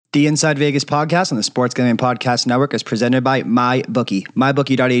The Inside Vegas podcast on the Sports Gambling Podcast Network is presented by MyBookie.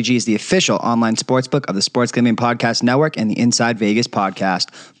 MyBookie.ag is the official online sportsbook of the Sports Gambling Podcast Network and the Inside Vegas podcast.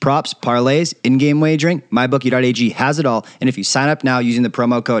 Props, parlays, in-game wagering, MyBookie.ag has it all. And if you sign up now using the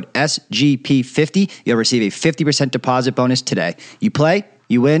promo code SGP50, you'll receive a 50% deposit bonus today. You play,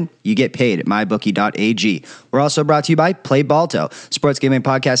 you win, you get paid at mybookie.ag. We're also brought to you by Play Balto. Sports Gambling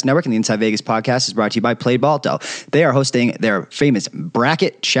Podcast Network and the Inside Vegas podcast is brought to you by Play Balto. They are hosting their famous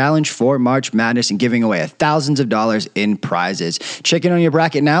bracket challenge for March Madness and giving away thousands of dollars in prizes. Check in on your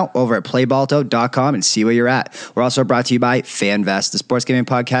bracket now over at playbalto.com and see where you're at. We're also brought to you by FanVest. The Sports Gambling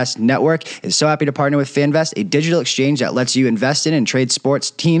Podcast Network is so happy to partner with FanVest, a digital exchange that lets you invest in and trade sports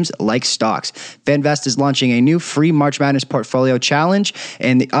teams like stocks. FanVest is launching a new free March Madness portfolio challenge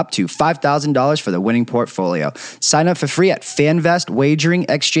and up to $5,000 for the winning portfolio. Sign up for free at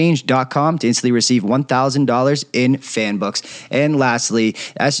fanvestwageringexchange.com to instantly receive $1,000 in fan books. And lastly,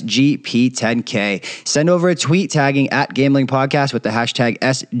 SGP10K. Send over a tweet tagging at Gambling Podcast with the hashtag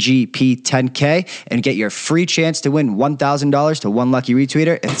SGP10K and get your free chance to win $1,000 to one lucky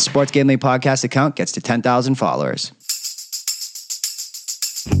retweeter if the Sports Gambling Podcast account gets to 10,000 followers.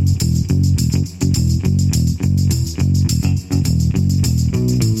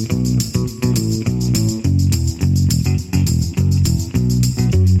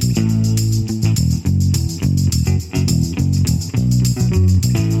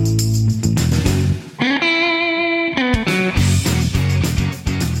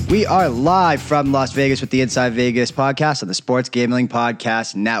 We are live from Las Vegas with the Inside Vegas podcast on the Sports Gambling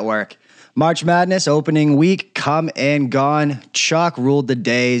Podcast Network. March Madness opening week, come and gone. Chalk ruled the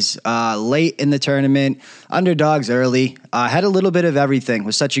days. Late in the tournament, underdogs early. Had a little bit of everything. It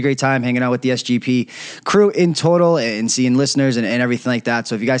was such a great time hanging out with the SGP crew in total and seeing listeners and everything like that.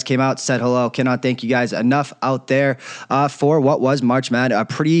 So if you guys came out, said hello, cannot thank you guys enough out there for what was March Madness. A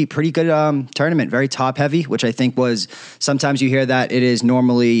pretty good tournament, very top heavy, which I think was, sometimes you hear that it is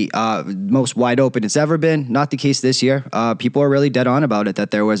normally most wide open it's ever been. Not the case this year. People are really dead on about it,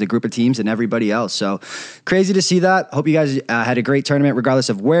 that there was a group of teams and everybody else. So crazy to see that. Hope you guys had a great tournament, regardless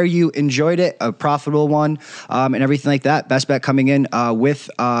of where you enjoyed it, a profitable one, and everything like that. Best bet coming in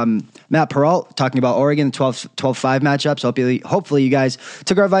with Matt Peralt talking about Oregon 12-5 matchups. Hopefully you guys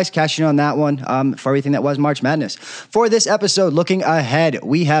took our advice, cashing in on that one for everything that was March Madness. For this episode, looking ahead,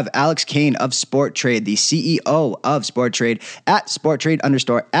 we have Alex Kane of Sporttrade, the CEO of Sporttrade at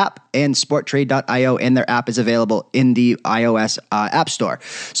Sporttrade_app and Sporttrade.io, and their app is available in the iOS App Store.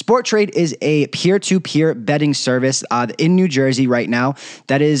 Sporttrade is a peer-to-peer betting service in New Jersey right now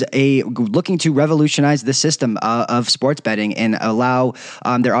that is looking to revolutionize the system of sports betting and allow,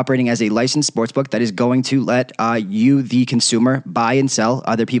 they're operating as a licensed sportsbook that is going to let you, the consumer, buy and sell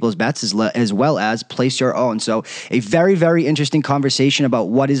other people's bets as well as place your own. So a very, very interesting conversation about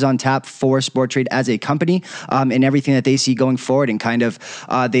what is on tap for Sporttrade as a company and everything that they see going forward and kind of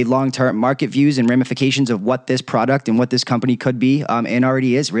the long-term market views and ramifications of what this product and what this company could be and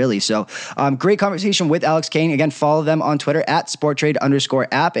already is really. So great conversation with Alex Kane. Again, follow them on Twitter at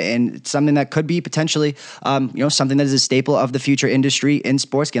Sporttrade_app, and it's something that could be potentially, something that is a staple of the future industry in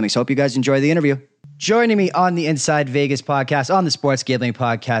sports gambling. So hope you guys enjoy the interview. Joining me on the Inside Vegas podcast on the Sports Gambling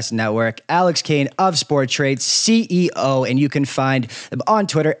Podcast Network, Alex Kane of Sporttrade, CEO, and you can find them on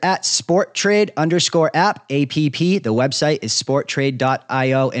Twitter at Sporttrade_app, APP. The website is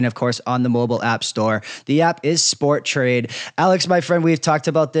Sporttrade.io, and of course on the mobile app store. The app is Sporttrade. Alex, my friend, we've talked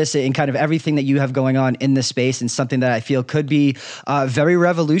about this and kind of everything that you have going on in the space, and something that I feel could be very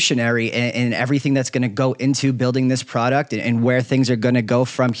revolutionary in everything that's going to go into building this product and where things are going to go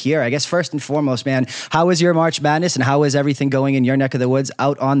from here. I guess first and foremost, man, how is your March Madness and how is everything going in your neck of the woods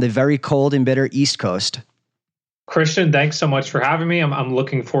out on the very cold and bitter East Coast? Christian, thanks so much for having me. I'm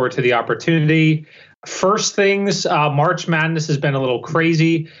looking forward to the opportunity. First things, March Madness has been a little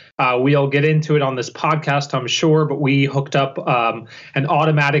crazy. We'll get into it on this podcast, I'm sure, but we hooked up an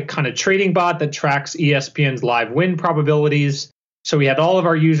automatic kind of trading bot that tracks ESPN's live win probabilities. So we had all of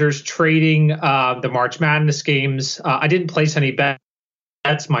our users trading the March Madness games. I didn't place any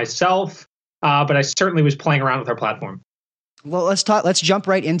bets myself. But I certainly was playing around with our platform. Well, let's jump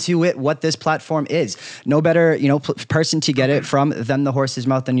right into it, what this platform is. No better, person to get it from than the horse's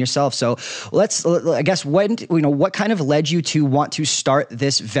mouth than yourself. So I guess, what kind of led you to want to start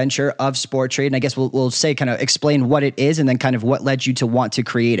this venture of Sporttrade? And I guess we'll say, kind of explain what it is and then kind of what led you to want to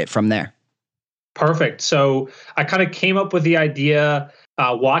create it from there. Perfect. So I kind of came up with the idea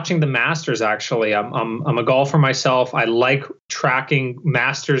watching the Masters, actually. I'm a golfer myself. I like tracking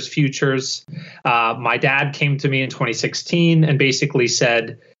Masters futures. My dad came to me in 2016 and basically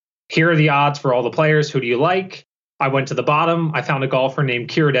said, here are the odds for all the players. Who do you like? I went to the bottom. I found a golfer named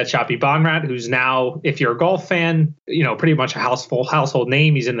Kiradech Aphibarnrat, who's now, if you're a golf fan, pretty much a household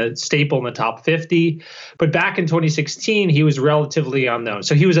name. He's in the staple in the top 50. But back in 2016, he was relatively unknown.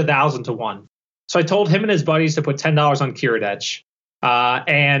 So he was 1,000 to 1. So I told him and his buddies to put $10 on Kiradech.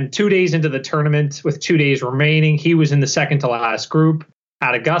 And 2 days into the tournament, with 2 days remaining, he was in the second to last group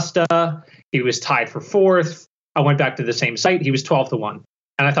at Augusta. He was tied for fourth. I went back to the same site. He was 12 to 1.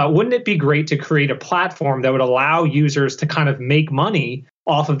 And I thought, wouldn't it be great to create a platform that would allow users to kind of make money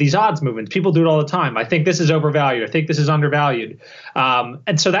off of these odds movements? People do it all the time. I think this is overvalued. I think this is undervalued.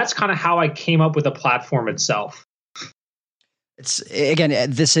 And so that's kind of how I came up with the platform itself.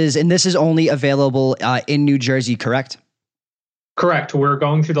 This is only available in New Jersey, correct? Correct. We're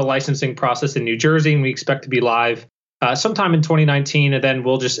going through the licensing process in New Jersey, and we expect to be live sometime in 2019, and then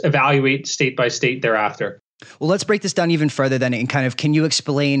we'll just evaluate state by state thereafter. Well, let's break this down even further then, and kind of, can you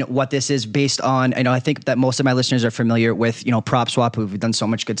explain what this is based on? I think that most of my listeners are familiar with, PropSwap, who've done so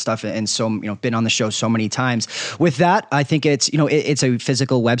much good stuff and so, been on the show so many times. With that, I think it's, it's a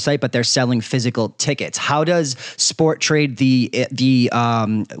physical website, but they're selling physical tickets. How does Sporttrade, the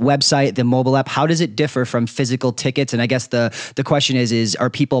website, the mobile app, how does it differ from physical tickets? And I guess the question is are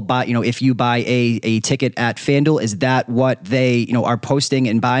people if you buy a ticket at FanDuel, is that what they, are posting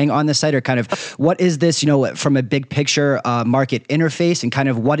and buying on the site, or kind of what is this, from a big picture market interface, and kind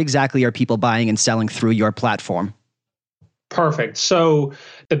of what exactly are people buying and selling through your platform? Perfect. So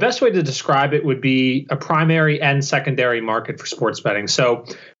the best way to describe it would be a primary and secondary market for sports betting. So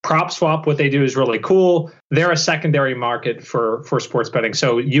PropSwap, what they do is really cool. They're a secondary market for sports betting.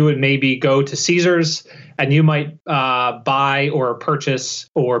 So you would maybe go to Caesars and you might buy or purchase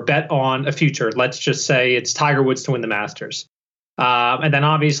or bet on a future. Let's just say it's Tiger Woods to win the Masters. And then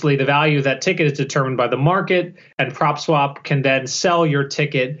obviously the value of that ticket is determined by the market, and PropSwap can then sell your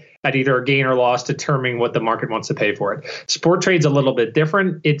ticket at either a gain or loss, determining what the market wants to pay for it. Sporttrade's a little bit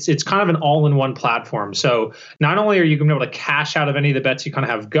different. It's kind of an all-in-one platform. So not only are you going to be able to cash out of any of the bets you kind of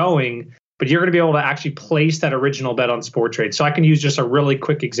have going, but you're going to be able to actually place that original bet on Sporttrade. So I can use just a really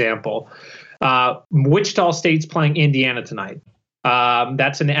quick example. Wichita State's playing Indiana tonight.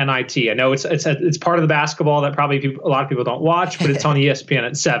 That's an NIT. I know it's part of the basketball that probably a lot of people don't watch, but it's on ESPN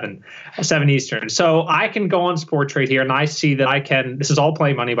at 7 Eastern. So I can go on Sporttrade here and I see that this is all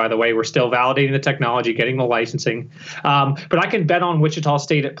play money, by the way. We're still validating the technology, getting the licensing. But I can bet on Wichita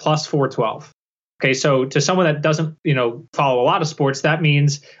State at plus 412. Okay, so to someone that doesn't, follow a lot of sports, that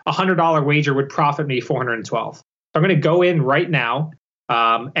means a $100 wager would profit me $412. So I'm going to go in right now,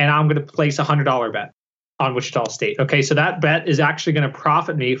 and I'm going to place a $100 bet on Wichita State. Okay, so that bet is actually going to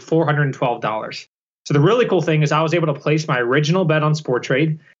profit me $412. So the really cool thing is I was able to place my original bet on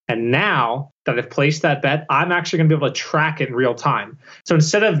Sporttrade, and now that I've placed that bet, I'm actually going to be able to track it in real time. So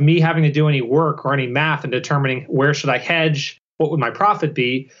instead of me having to do any work or any math and determining where should I hedge, what would my profit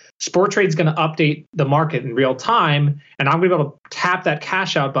be, Sporttrade's going to update the market in real time, and I'm going to be able to tap that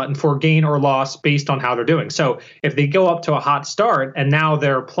cash out button for gain or loss based on how they're doing. So if they go up to a hot start and now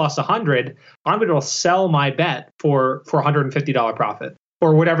they're plus 100, I'm going to be able to sell my bet for $150 profit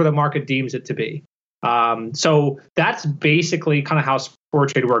or whatever the market deems it to be. So that's basically kind of how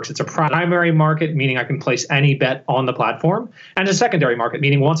Sporttrade works. It's a primary market, meaning I can place any bet on the platform, and a secondary market,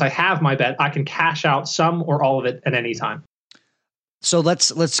 meaning once I have my bet, I can cash out some or all of it at any time. So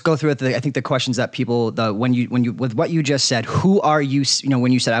let's go through it. I think the questions that people, when you with what you just said, who are you?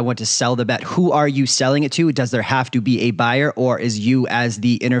 When you said I want to sell the bet, who are you selling it to? Does there have to be a buyer, or is you as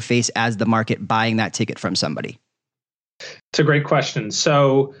the interface, as the market, buying that ticket from somebody? It's a great question.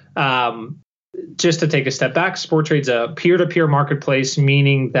 So just to take a step back, Sporttrade's a peer-to-peer marketplace,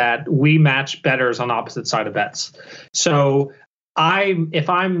 meaning that we match bettors on opposite side of bets. So if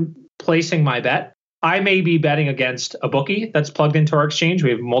I'm placing my bet, I may be betting against a bookie that's plugged into our exchange.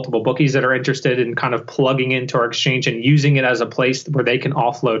 We have multiple bookies that are interested in kind of plugging into our exchange and using it as a place where they can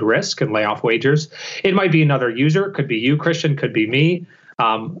offload risk and lay off wagers. It might be another user, could be you, Christian, could be me.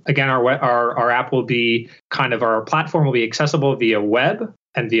 Again, our app will be our platform will be accessible via web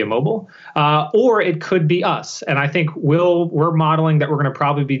and via mobile, or it could be us. And I think we're modeling that we're going to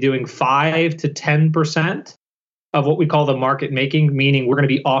probably be doing 5 to 10% of what we call the market making, meaning we're going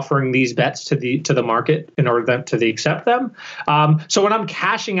to be offering these bets to the market in order to accept them. So when I'm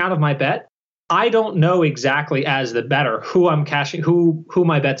cashing out of my bet, I don't know exactly as the bettor who I'm cashing, who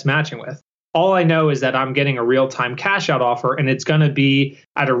my bet's matching with. All I know is that I'm getting a real-time cash out offer, and it's going to be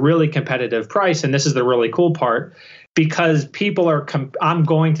at a really competitive price. And this is the really cool part, because I'm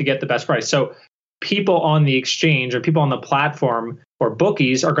going to get the best price. So people on the exchange or people on the platform or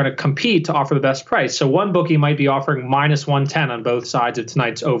bookies are going to compete to offer the best price. So one bookie might be offering minus 110 on both sides of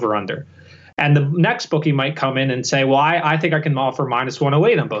tonight's over-under. And the next bookie might come in and say, well, I think I can offer minus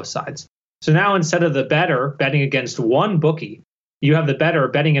 108 on both sides. So now instead of the bettor betting against one bookie, you have the bettor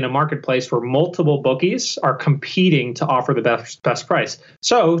betting in a marketplace where multiple bookies are competing to offer the best price.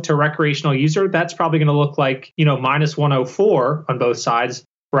 So to a recreational user, that's probably going to look like, minus 104 on both sides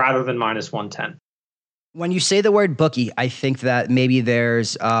rather than minus 110. When you say the word bookie, I think that maybe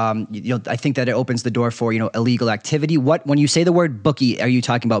there's, I think that it opens the door for, illegal activity. When you say the word bookie, are you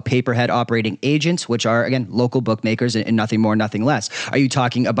talking about paperhead operating agents, which are, again, local bookmakers and nothing more, nothing less? Are you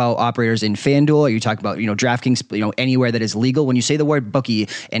talking about operators in FanDuel? Are you talking about, DraftKings, anywhere that is legal? When you say the word bookie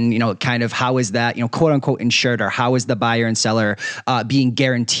and, kind of how is that, quote unquote insured, or how is the buyer and seller being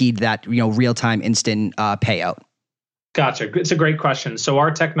guaranteed that, real-time instant payout? Gotcha. It's a great question. So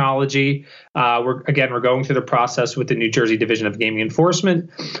our technology, we're going through the process with the New Jersey Division of Gaming Enforcement.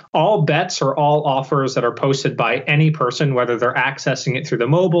 All bets or all offers that are posted by any person, whether they're accessing it through the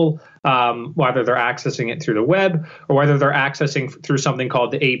mobile, whether they're accessing it through the web, or whether they're accessing through something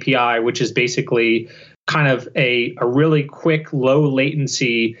called the API, which is basically kind of a really quick, low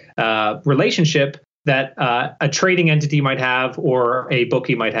latency relationship that a trading entity might have or a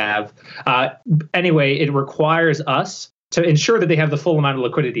bookie might have. Anyway, it requires us to ensure that they have the full amount of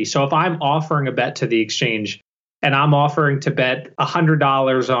liquidity. So if I'm offering a bet to the exchange and I'm offering to bet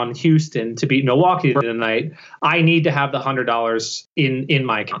 $100 on Houston to beat Milwaukee tonight, I need to have the $100 in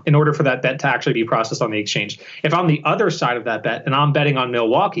my account in order for that bet to actually be processed on the exchange. If I'm the other side of that bet and I'm betting on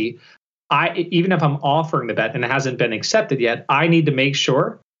Milwaukee, even if I'm offering the bet and it hasn't been accepted yet, I need to make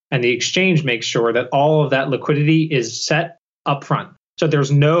sure, and the exchange makes sure, that all of that liquidity is set up front. So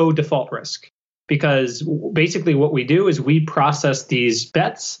there's no default risk, because basically what we do is we process these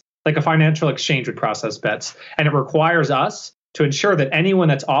bets like a financial exchange would process bets. And it requires us to ensure that anyone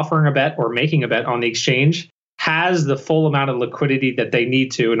that's offering a bet or making a bet on the exchange has the full amount of liquidity that they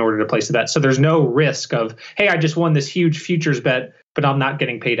need to in order to place the bet. So there's no risk of, hey, I just won this huge futures bet, but I'm not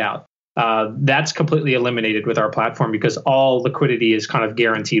getting paid out. That's completely eliminated with our platform because all liquidity is kind of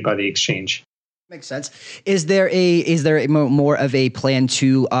guaranteed by the exchange. Makes sense. Is there more of a plan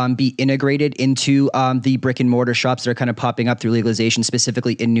to be integrated into the brick and mortar shops that are kind of popping up through legalization,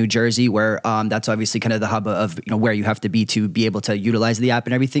 specifically in New Jersey, where that's obviously kind of the hub of where you have to be able to utilize the app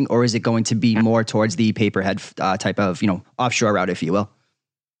and everything? Or is it going to be more towards the paperhead type of offshore route, if you will?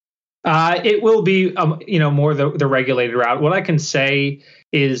 It will be more the regulated route. What I can say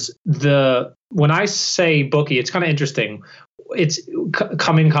is when I say bookie, it's kind of interesting. It's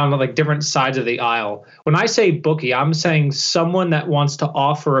coming kind of like different sides of the aisle. When I say bookie, I'm saying someone that wants to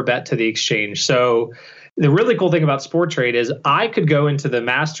offer a bet to the exchange. So the really cool thing about Sporttrade is I could go into the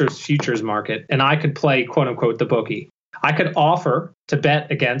Masters futures market and I could play, quote unquote, the bookie. I could offer to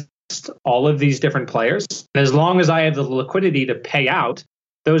bet against all of these different players. And as long as I have the liquidity to pay out,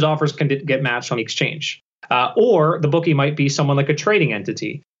 those offers can get matched on the exchange. Or the bookie might be someone like a trading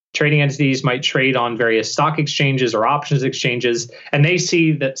entity. Trading entities might trade on various stock exchanges or options exchanges, and they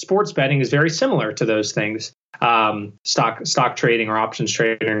see that sports betting is very similar to those things, stock trading or options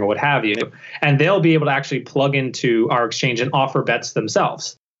trading or what have you. And they'll be able to actually plug into our exchange and offer bets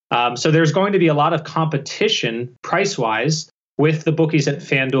themselves. So there's going to be a lot of competition price-wise with the bookies at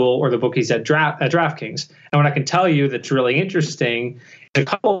FanDuel or the bookies at DraftKings. And what I can tell you that's really interesting, a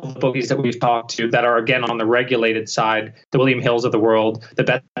couple of bookies that we've talked to that are, again, on the regulated side, the William Hills of the world, the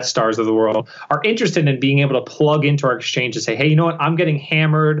BetStars of the world, are interested in being able to plug into our exchange and say, hey, you know what? I'm getting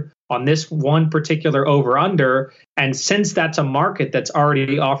hammered on this one particular over-under. And since that's a market that's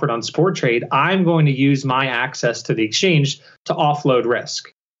already offered on Sporttrade, I'm going to use my access to the exchange to offload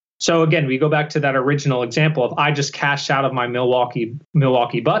risk. So again, we go back to that original example of I just cashed out of my Milwaukee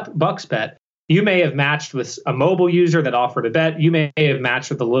Bucks bet. You may have matched with a mobile user that offered a bet. You may have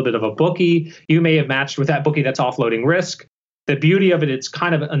matched with a little bit of a bookie. You may have matched with that bookie that's offloading risk. The beauty of it, it's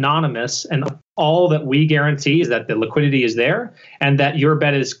kind of anonymous, and all that we guarantee is that the liquidity is there and that your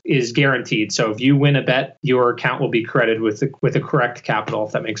bet is guaranteed. So if you win a bet, your account will be credited with the correct capital,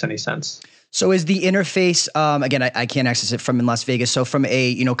 if that makes any sense. So is the interface, again, I can't access it from in Las Vegas. So from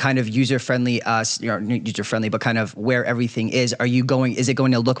a, kind of user-friendly, user-friendly, but kind of where everything is it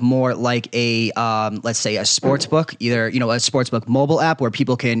going to look more like a, let's say a sports book, either, a sports book mobile app where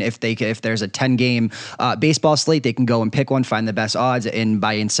people can, if there's a 10-game baseball slate, they can go and pick one, find the best odds and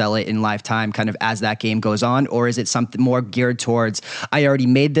buy and sell it in live time kind of as that game goes on? Or is it something more geared towards, I already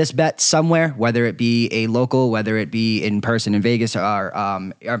made this bet somewhere, whether it be a local, whether it be in person in Vegas or,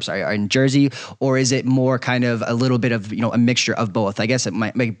 in Jersey? Or is it more kind of a little bit of, a mixture of both? I guess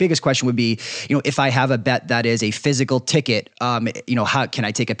my biggest question would be, if I have a bet that is a physical ticket, how can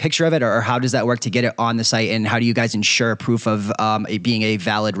I take a picture of it, or how does that work to get it on the site? And how do you guys ensure proof of it being a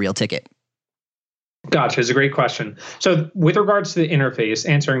valid real ticket? Gotcha. It's a great question. So with regards to the interface,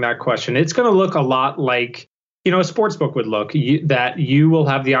 answering that question, it's going to look a lot like, a sports book would look, that you will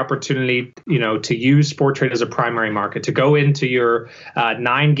have the opportunity, to use Sporttrade as a primary market, to go into your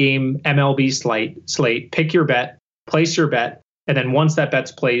 9-game MLB slate, pick your bet, place your bet. And then once that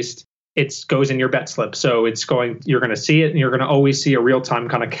bet's placed, it goes in your bet slip. So you're going to see it, and you're going to always see a real-time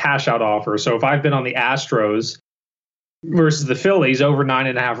kind of cash out offer. So if I've been on the Astros versus the Phillies over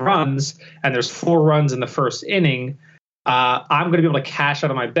 9.5 runs, and there's 4 runs in the first inning, I'm going to be able to cash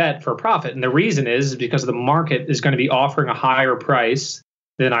out of my bet for a profit. And the reason is because the market is going to be offering a higher price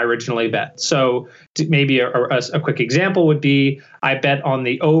than I originally bet. So maybe a quick example would be, I bet on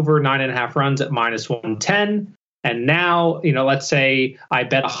the over 9.5 runs at -110. And now, let's say I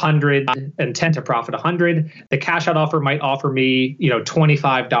bet 110 to profit 100. The cash out offer might offer me,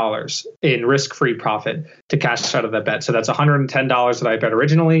 $25 in risk-free profit to cash out of that bet. So that's $110 that I bet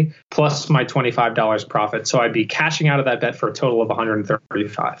originally plus my $25 profit. So I'd be cashing out of that bet for a total of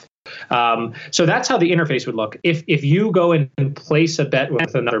 $135. So that's how the interface would look. If you go and place a bet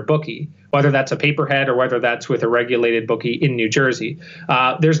with another bookie, whether that's a paperhead or whether that's with a regulated bookie in New Jersey,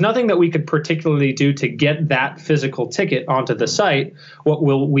 there's nothing that we could particularly do to get that physical ticket onto the site. What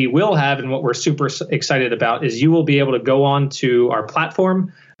we will have, and what we're super excited about, is you will be able to go on to our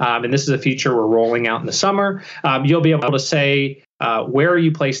platform. And this is a feature we're rolling out in the summer. You'll be able to say where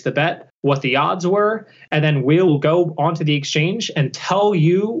you placed the bet, what the odds were, and then we'll go onto the exchange and tell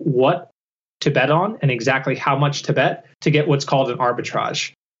you what to bet on and exactly how much to bet to get what's called an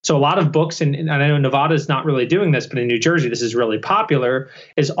arbitrage. So a lot of books, and I know Nevada is not really doing this, but in New Jersey, this is really popular,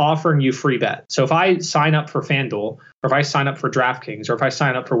 is offering you free bet. So if I sign up for FanDuel, or if I sign up for DraftKings, or if I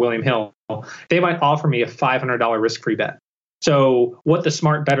sign up for William Hill, they might offer me a $500 risk-free bet. So what the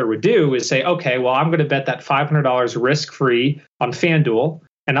smart bettor would do is say, okay, well, I'm going to bet that $500 risk-free on FanDuel.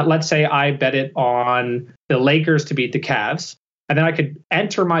 And let's say I bet it on the Lakers to beat the Cavs. And then I could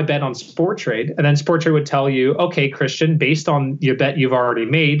enter my bet on Sporttrade. And then Sporttrade would tell you, okay, Christian, based on your bet you've already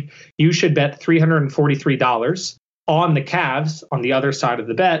made, you should bet $343 on the Cavs on the other side of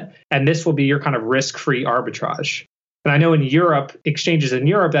the bet. And this will be your kind of risk-free arbitrage. And I know in Europe, exchanges in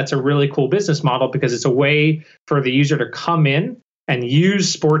Europe, that's a really cool business model because it's a way for the user to come in and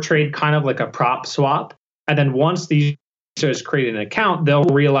use Sporttrade kind of like a prop swap. And then once the user has created an account, they'll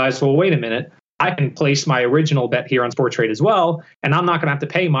realize, well, wait a minute, I can place my original bet here on Sporttrade as well. And I'm not going to have to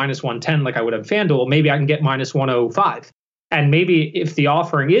pay -110 like I would have FanDuel. Maybe I can get -105. And maybe if the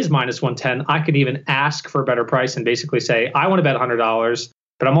offering is -110, I could even ask for a better price and basically say, I want to bet $100,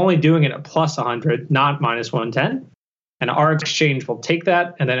 but I'm only doing it at +100, not -110. And our exchange will take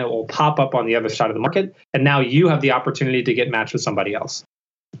that, and then it will pop up on the other side of the market. And now you have the opportunity to get matched with somebody else.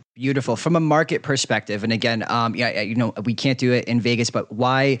 Beautiful. From a market perspective, and again, we can't do it in Vegas, but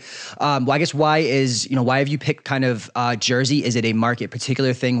why? I guess why have you picked kind of Jersey? Is it a market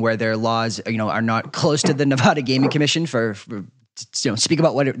particular thing where their laws, are not close to the Nevada Gaming Commission for speak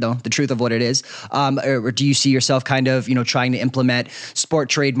about the truth of what it is, or do you see yourself kind of trying to implement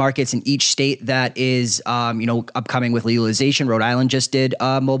Sporttrade markets in each state that is upcoming with legalization? Rhode Island just did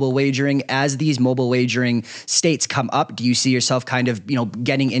mobile wagering. As these mobile wagering states come up, do you see yourself kind of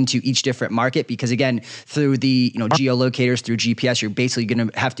getting into each different market? Because again, through the geolocators, through GPS, you're basically going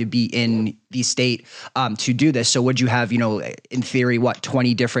to have to be in the state to do this. So would you have in theory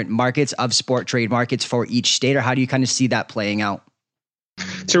 20 different markets of Sporttrade markets for each state, or how do you kind of see that playing out?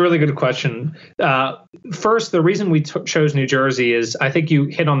 It's a really good question. First, the reason we chose New Jersey is, I think you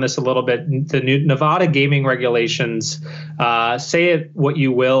hit on this a little bit. The new Nevada gaming regulations, say it what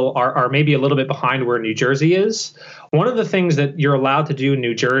you will, are maybe a little bit behind where New Jersey is. One of the things that you're allowed to do in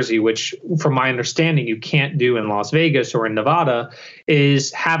New Jersey, which from my understanding you can't do in Las Vegas or in Nevada,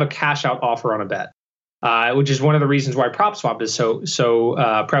 is have a cash out offer on a bet. Which is one of the reasons why PropSwap is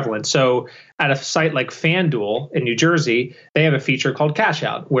so prevalent. So at a site like FanDuel in New Jersey, they have a feature called Cash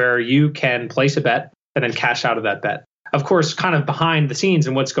Out, where you can place a bet and then cash out of that bet. Of course, kind of behind the scenes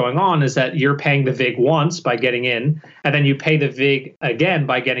and what's going on is that you're paying the VIG once by getting in, and then you pay the VIG again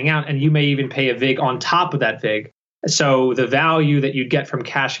by getting out, and you may even pay a VIG on top of that VIG. So the value that you'd get from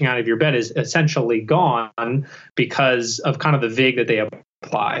cashing out of your bet is essentially gone because of kind of the VIG that they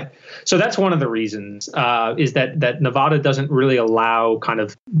apply. So that's one of the reasons is that Nevada doesn't really allow kind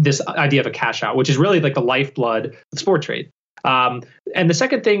of this idea of a cash out, which is really like the lifeblood of Sporttrade. And the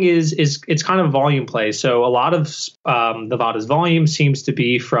second thing is it's kind of volume play. So a lot of Nevada's volume seems to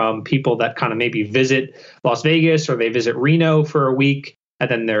be from people that kind of maybe visit Las Vegas or they visit Reno for a week. and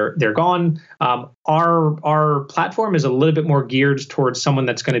then they're gone. Our platform is a little bit more geared towards someone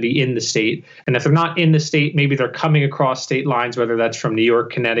that's going to be in the state. And if they're not in the state, maybe they're coming across state lines, whether that's from New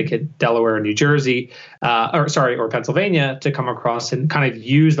York, Connecticut, Delaware, New Jersey, or Pennsylvania, to come across and kind of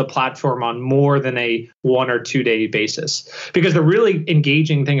use the platform on more than a 1 or 2 day basis. Because the really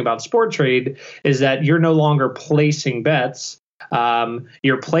engaging thing about Sporttrade is that you're no longer placing bets.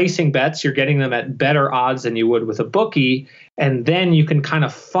 You're placing bets, you're getting them at better odds than you would with a bookie. And then you can kind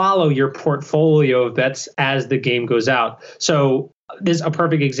of follow your portfolio of bets as the game goes out. So this a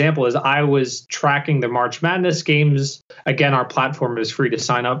perfect example is I was tracking the March Madness games. Again, our platform is free to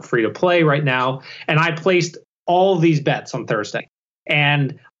sign up, free to play right now. And I placed all these bets on Thursday.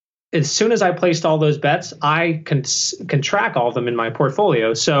 And as soon as I placed all those bets, I can track all of them in my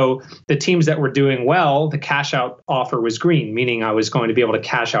portfolio. So the teams that were doing well, the cash out offer was green, meaning I was going to be able to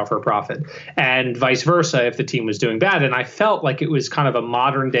cash out for a profit, and vice versa if the team was doing bad. And I felt like it was kind of a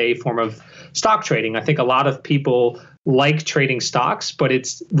modern day form of stock trading. I think a lot of people like trading stocks, but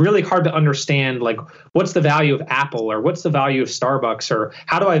it's really hard to understand, like, what's the value of Apple, or what's the value of Starbucks, or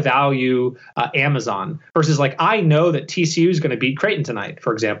how do I value Amazon versus, like, I know that TCU is going to beat Creighton tonight,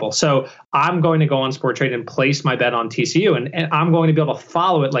 for example. So I'm going to go on Sporttrade and place my bet on TCU, and I'm going to be able to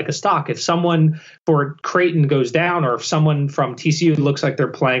follow it like a stock. If someone for Creighton goes down, or if someone from TCU looks like they're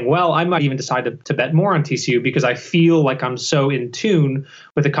playing well, I might even decide to bet more on TCU because I feel like I'm so in tune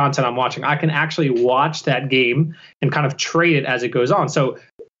with the content I'm watching. I can actually watch that game and kind of trade it as it goes on. So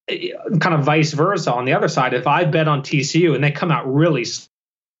kind of vice versa on the other side, if I bet on TCU and they come out really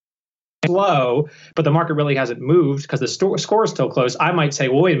slow, but the market really hasn't moved because the score is still close, I might say,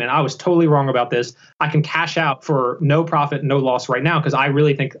 well, wait a minute, I was totally wrong about this. I can cash out for no profit, no loss right now because I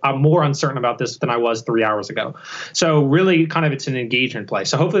really think I'm more uncertain about this than I was 3 hours ago. So really kind of it's an engagement play.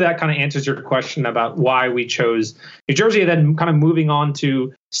 So hopefully that kind of answers your question about why we chose New Jersey. And then kind of moving on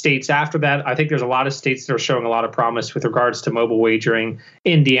to states after that, I think there's a lot of states that are showing a lot of promise with regards to mobile wagering.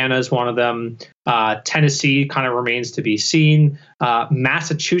 Indiana is one of them. Tennessee kind of remains to be seen.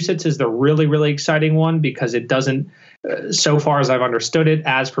 Massachusetts is the really, really exciting one because it doesn't, so far as I've understood it,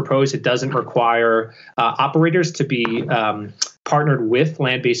 as proposed, it doesn't require operators to be partnered with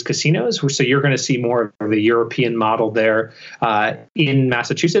land-based casinos. So you're going to see more of the European model there in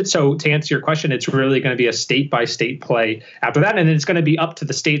Massachusetts. So to answer your question, it's really going to be a state-by-state play after that. And it's going to be up to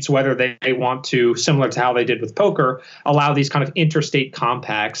the states whether they want to, similar to how they did with poker, allow these kind of interstate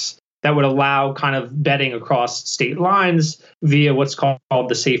compacts that would allow kind of betting across state lines via what's called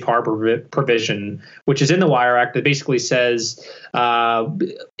the safe harbor provision, which is in the Wire Act, that basically says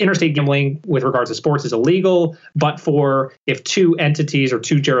interstate gambling with regards to sports is illegal, but for if two entities or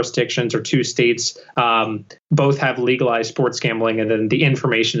two jurisdictions or two states both have legalized sports gambling, and then the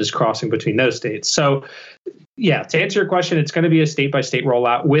information is crossing between those states. So yeah, to answer your question, it's going to be a state-by-state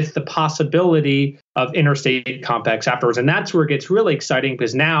rollout with the possibility of interstate compacts afterwards. And that's where it gets really exciting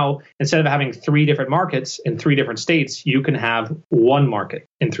because now, instead of having 3 different markets in 3 different states, you can have 1 market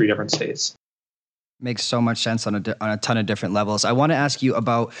in 3 different states. Makes so much sense on a ton of different levels. I want to ask you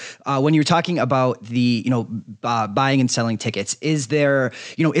about when you're talking about the buying and selling tickets. Is there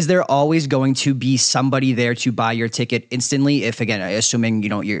always going to be somebody there to buy your ticket instantly? If, again, assuming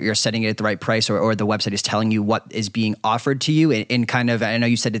you're setting it at the right price, or the website is telling you what is being offered to you, and kind of, I know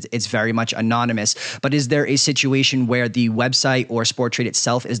you said it's very much anonymous, but is there a situation where the website or Sporttrade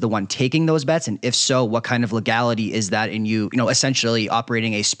itself is the one taking those bets? And if so, what kind of legality is that in you essentially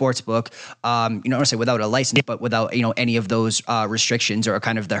operating a sports book? Without a license, but without any of those restrictions or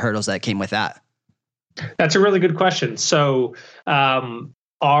kind of the hurdles that came with that? That's a really good question. So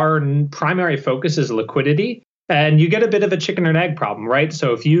our primary focus is liquidity, and you get a bit of a chicken and egg problem, right?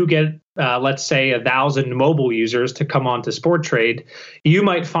 So if you get let's say 1,000 mobile users to come onto Sporttrade, you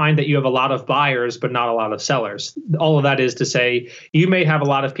might find that you have a lot of buyers, but not a lot of sellers. All of that is to say, you may have a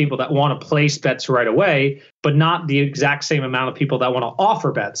lot of people that want to place bets right away, but not the exact same amount of people that want to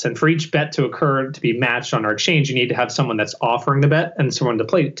offer bets. And for each bet to occur to be matched on our exchange, you need to have someone that's offering the bet and someone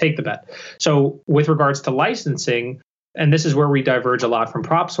to take the bet. So with regards to licensing, and this is where we diverge a lot from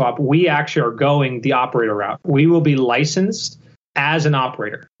PropSwap, we actually are going the operator route. We will be licensed as an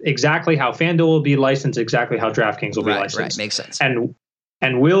operator, exactly how FanDuel will be licensed, exactly how DraftKings will be licensed. Right, makes sense.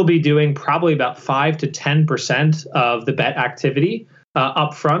 And we'll be doing probably about 5 to 10% of the bet activity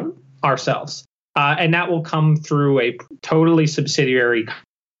upfront ourselves. And that will come through a totally subsidiary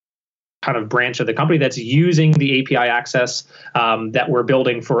kind of branch of the company that's using the API access that we're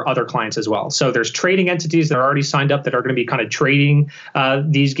building for other clients as well. So there's trading entities that are already signed up that are going to be kind of trading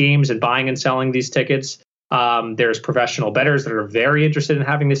these games and buying and selling these tickets. There's professional bettors that are very interested in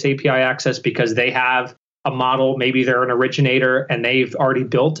having this API access because they have a model, maybe they're an originator and they've already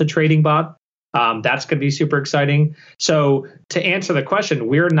built a trading bot. That's going to be super exciting. So to answer the question,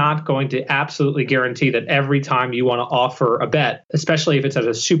 we're not going to absolutely guarantee that every time you want to offer a bet, especially if it's at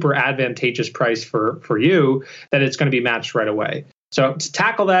a super advantageous price for you, that it's going to be matched right away. So to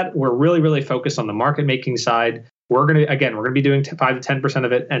tackle that, we're really, really focused on the market making side. We're going to be doing 5 to 10%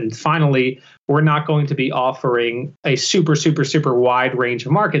 of it. And finally, we're not going to be offering a super, super, super wide range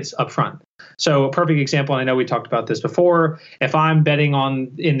of markets up front. So a perfect example, and I know we talked about this before, if I'm betting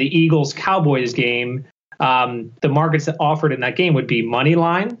in the Eagles-Cowboys game, the markets that offered in that game would be money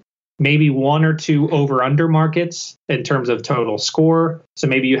line, maybe 1 or 2 over-under markets in terms of total score. So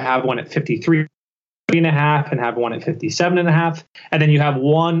maybe you have one at 53.5 and have one at 57.5, and then you have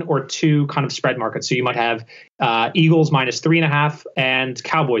 1 or 2 kind of spread markets. So you might have Eagles -3.5 and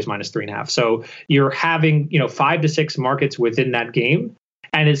Cowboys -3.5. So you're having 5 to 6 markets within that game,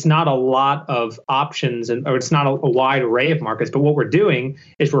 and it's not a lot of options, or it's not a wide array of markets. But what we're doing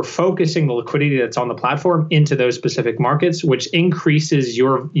is we're focusing the liquidity that's on the platform into those specific markets, which increases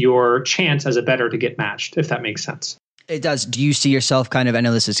your chance as a bettor to get matched, if that makes sense. It does. Do you see yourself kind of, I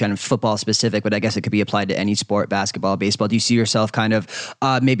know this is kind of football specific, but I guess it could be applied to any sport, basketball, baseball. Do you see yourself kind of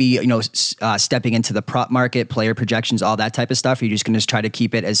maybe, stepping into the prop market, player projections, all that type of stuff? Or are you just going to try to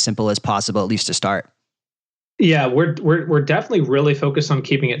keep it as simple as possible, at least to start? Yeah, we're definitely really focused on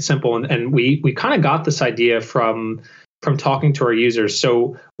keeping it simple. And we kind of got this idea from talking to our users.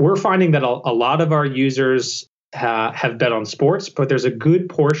 So we're finding that a lot of our users have bet on sports, but there's a good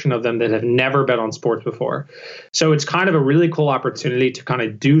portion of them that have never bet on sports before. So it's kind of a really cool opportunity to kind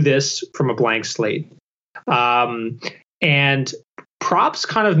of do this from a blank slate. And props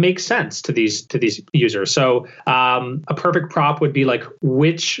kind of make sense to these users. So a perfect prop would be like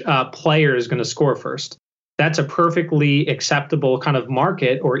which player is going to score first. That's a perfectly acceptable kind of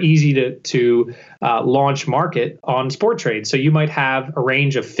market, or easy to launch market on Sporttrade. So you might have a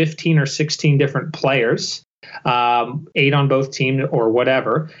range of 15 or 16 different players, 8 on both teams or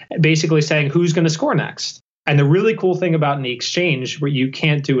whatever, basically saying who's going to score next. And the really cool thing about an exchange, what you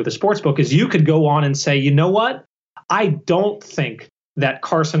can't do with a sports book, is you could go on and say, you know what? I don't think that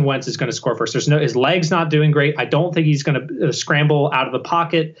Carson Wentz is going to score first. His leg's not doing great. I don't think he's going to scramble out of the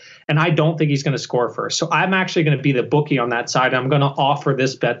pocket, and I don't think he's going to score first. So I'm actually going to be the bookie on that side. I'm going to offer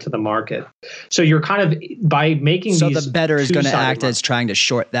this bet to the market. So you're kind of, by making so these, the bettor is going to act as trying to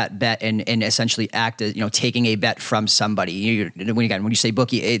short that bet and essentially act as taking a bet from somebody. When you say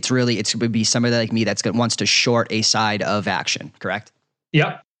bookie, it would be somebody like me that's wants to short a side of action. Correct?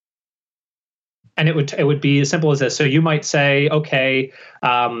 Yep. And it would be as simple as this. So you might say, okay,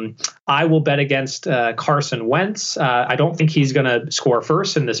 I will bet against Carson Wentz. I don't think he's going to score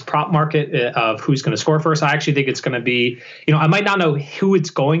first in this prop market of who's going to score first. I actually think it's going to be, I might not know who it's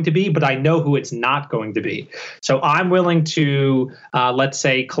going to be, but I know who it's not going to be. So I'm willing to, let's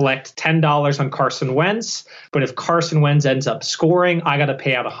say, collect $10 on Carson Wentz. But if Carson Wentz ends up scoring, I got to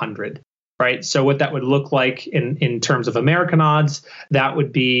pay out $100. Right. So what that would look like in terms of American odds, that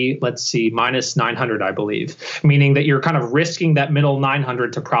would be, let's see, minus 900, I believe, meaning that you're kind of risking that middle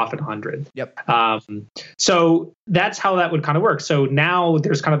 900 to profit 100. Yep. So that's how that would kind of work. So now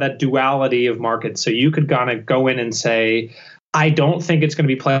there's kind of that duality of markets. So you could kind of go in and say, I don't think it's going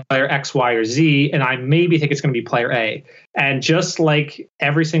to be player X, Y, or Z, and I maybe think it's going to be player A. And just like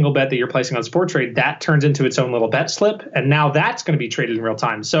every single bet that you're placing on Sporttrade, that turns into its own little bet slip, and now that's going to be traded in real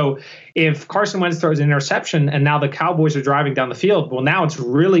time. So if Carson Wentz throws an interception and now the Cowboys are driving down the field, well, now it's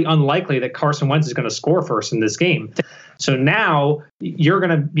really unlikely that Carson Wentz is going to score first in this game. So now you're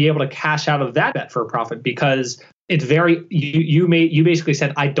going to be able to cash out of that bet for a profit, because it's you basically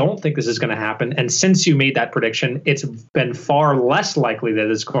said, I don't think this is going to happen. And since you made that prediction, it's been far less likely that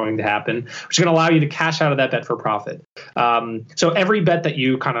it's going to happen, which is going to allow you to cash out of that bet for profit. So every bet that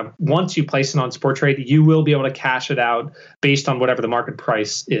you kind of, once you place it on Sporttrade, you will be able to cash it out based on whatever the market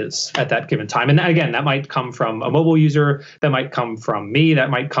price is at that given time. And again, that might come from a mobile user, that might come from me, that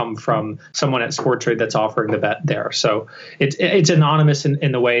might come from someone at Sporttrade that's offering the bet there. So it's anonymous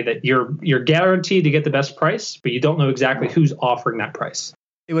in the way that you're guaranteed to get the best price, but you don't know exactly who's offering that price.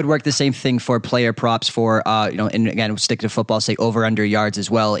 It would work the same thing for player props for, and again, stick to football, say over under yards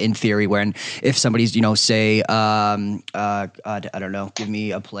as well, in theory, when if somebody's, say, I don't know, give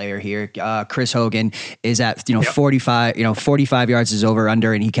me a player here. Chris Hogan is at, 45 yards is over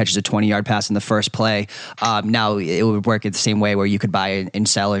under, and he catches a 20-yard pass in the first play. Now it would work in the same way where you could buy and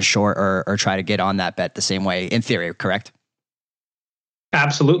sell as short or try to get on that bet the same way, in theory, correct?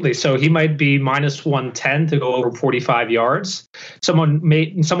 Absolutely. So he might be minus 110 to go over 45 yards. Someone's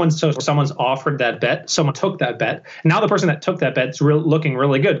offered that bet. Someone took that bet. Now the person that took that bet's looking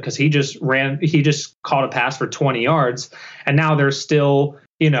really good because he just caught a pass for 20 yards. And now there's still,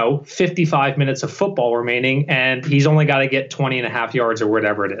 55 minutes of football remaining, and he's only got to get 20 and a half yards or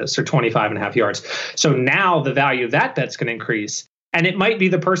whatever it is, or 25 and a half yards. So now the value of that bet's going to increase. And it might be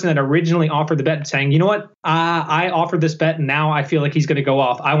the person that originally offered the bet saying, you know what, I offered this bet and now I feel like he's going to go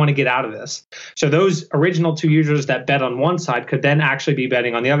off. I want to get out of this. So those original two users that bet on one side could then actually be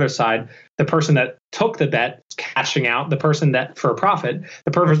betting on the other side. The person that took the bet cashing out, the person that for a profit,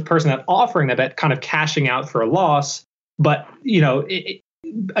 the person that offering the bet kind of cashing out for a loss. But,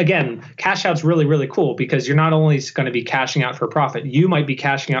 again, cash out's really, really cool because you're not only going to be cashing out for a profit, you might be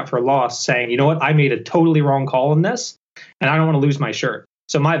cashing out for a loss saying, you know what, I made a totally wrong call in this. And I don't want to lose my shirt.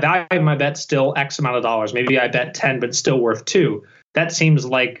 So my value of my bet's still X amount of dollars. Maybe I bet 10, but it's still worth 2. That seems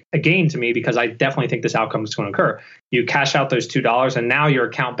like a gain to me because I definitely think this outcome is going to occur. You cash out those $2 and now your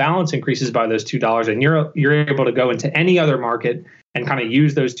account balance increases by those $2 and you're able to go into any other market and kind of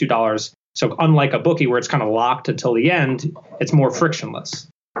use those $2. So unlike a bookie where it's kind of locked until the end, it's more frictionless.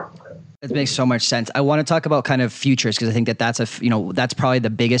 It makes so much sense. I want to talk about kind of futures because I think that's probably the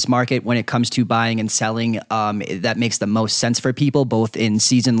biggest market when it comes to buying and selling. That makes the most sense for people, both in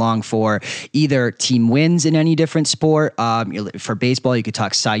season long for either team wins in any different sport. For baseball, you could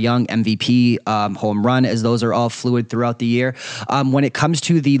talk Cy Young, MVP, home run, as those are all fluid throughout the year. When it comes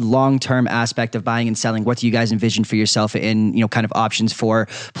to the long-term aspect of buying and selling, what do you guys envision for yourself in, kind of options for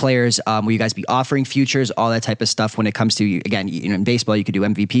players? Will you guys be offering futures, all that type of stuff when it comes to, again, in baseball, you could do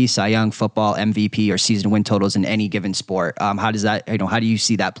MVP, Cy Young, football, MVP, or season win totals in any given sport. How does that, how do you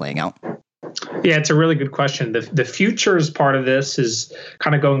see that playing out? Yeah, it's a really good question. The futures part of this is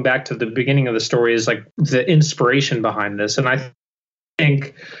kind of going back to the beginning of the story, is like the inspiration behind this. And I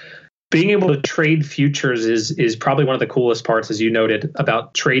think being able to trade futures is probably one of the coolest parts, as you noted,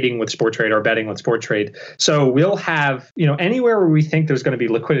 about trading with Sporttrade or betting with Sporttrade. So we'll have, anywhere where we think there's going to be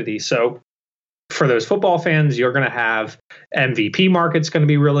liquidity. So for those football fans, you're going to have MVP market's going to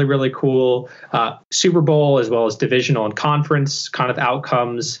be really, really cool. Super Bowl, as well as divisional and conference kind of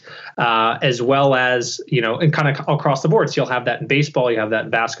outcomes, as well as, and kind of across the board. So you'll have that in baseball, you have that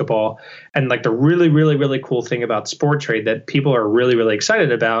in basketball. And like the really, really, really cool thing about Sporttrade that people are really, really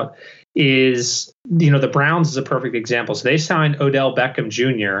excited about is, the Browns is a perfect example. So they signed Odell Beckham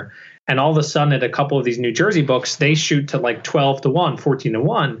Jr. And all of a sudden at a couple of these New Jersey books, they shoot to like 12-1,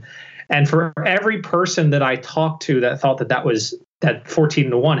 14-1. And for every person that I talked to that thought that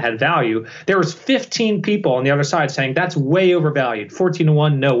 14-1 had value, there was 15 people on the other side saying that's way overvalued.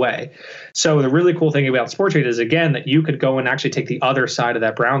 14-1, no way. So the really cool thing about Sporttrade is, again, that you could go and actually take the other side of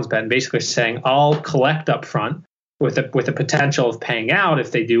that Browns bet and basically saying, I'll collect up front with the potential of paying out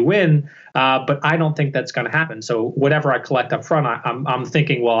if they do win, but I don't think that's going to happen. So whatever I collect up front, I'm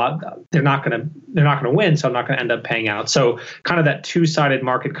thinking, well, they're not going to win, so I'm not going to end up paying out. So kind of that two-sided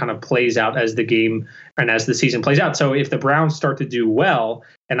market kind of plays out as the game and as the season plays out. So if the Browns start to do well,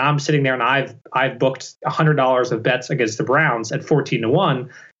 and I'm sitting there and I've booked $100 of bets against the Browns at 14-1.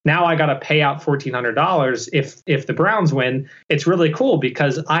 Now I got to pay out $1,400 if the Browns win. It's really cool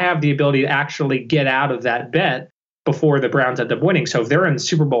because I have the ability to actually get out of that bet before the Browns end up winning. So if they're in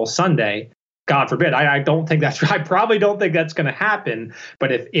Super Bowl Sunday, God forbid, I probably don't think that's going to happen.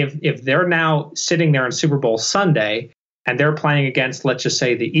 But if they're now sitting there in Super Bowl Sunday and they're playing against, let's just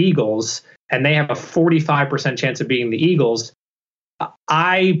say, the Eagles, and they have a 45% chance of beating the Eagles,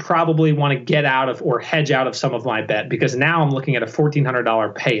 I probably want to get out of or hedge out of some of my bet because now I'm looking at a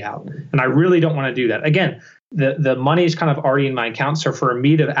 $1,400 payout. And I really don't want to do that. Again, the money is kind of already in my account. So for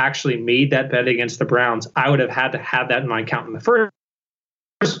me to have actually made that bet against the Browns, I would have had to have that in my account in the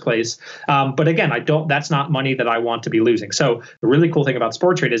first place. But again, that's not money that I want to be losing. So the really cool thing about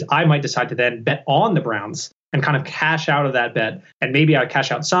Sporttrade is I might decide to then bet on the Browns and kind of cash out of that bet. And maybe I cash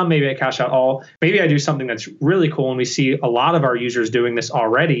out some, maybe I cash out all, maybe I do something that's really cool. And we see a lot of our users doing this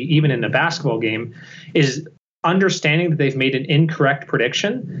already, even in the basketball game, is understanding that they've made an incorrect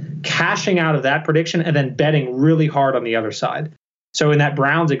prediction, cashing out of that prediction, and then betting really hard on the other side. So in that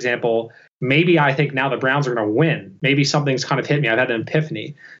Browns example, maybe I think now the Browns are going to win. Maybe something's kind of hit me. I've had an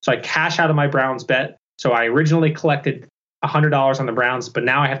epiphany. So I cash out of my Browns bet. So I originally collected $100 on the Browns, but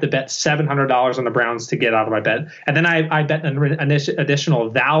now I have to bet $700 on the Browns to get out of my bet. And then I bet an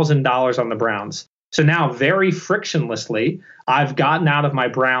additional $1,000 on the Browns. So now very frictionlessly, I've gotten out of my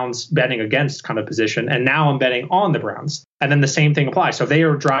Browns betting against kind of position, and now I'm betting on the Browns. And then the same thing applies. So if they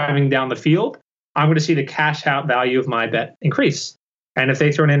are driving down the field, I'm going to see the cash out value of my bet increase. And if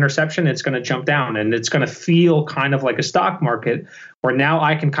they throw an interception, it's going to jump down, and it's going to feel kind of like a stock market where now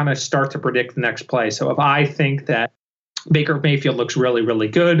I can kind of start to predict the next play. So if I think that Baker Mayfield looks really, really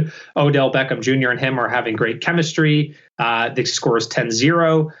good, Odell Beckham Jr. and him are having great chemistry, the score is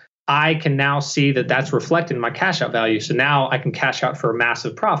 10-0, I can now see that that's reflected in my cash out value. So now I can cash out for a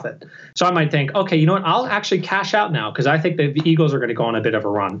massive profit. So I might think, okay, you know what? I'll actually cash out now because I think that the Eagles are going to go on a bit of a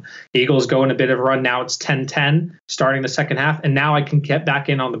run. Eagles go on a bit of a run. Now it's 10-10 starting the second half. And now I can get back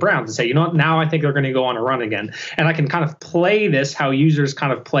in on the Browns and say, you know what? Now I think they're going to go on a run again. And I can kind of play this how users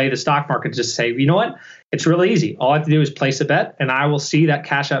kind of play the stock market. Just say, you know what? It's really easy. All I have to do is place a bet and I will see that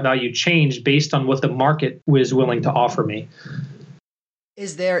cash out value change based on what the market was willing to offer me.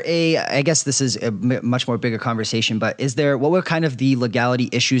 Is there I guess this is a much more bigger conversation, but what were kind of the legality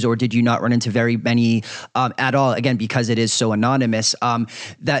issues, or did you not run into very many at all? Again, because it is so anonymous,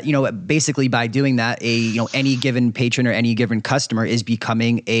 that, basically by doing that, any given patron or any given customer is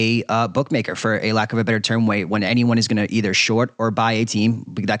becoming a bookmaker, for a lack of a better term, when anyone is going to either short or buy a team.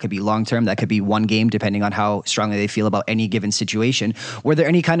 That could be long-term, that could be one game, depending on how strongly they feel about any given situation. Were there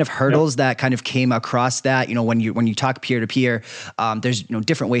any kind of hurdles that kind of came across that, when you talk peer-to-peer, there's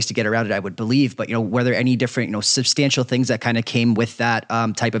different ways to get around it, I would believe, but were there any different substantial things that kind of came with that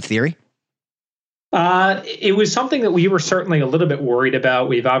type of theory? It was something that we were certainly a little bit worried about.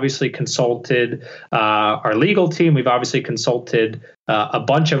 We've obviously consulted our legal team. We've obviously consulted a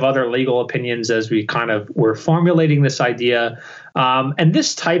bunch of other legal opinions as we kind of were formulating this idea. And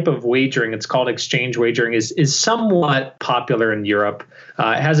this type of wagering, it's called exchange wagering, is somewhat popular in Europe.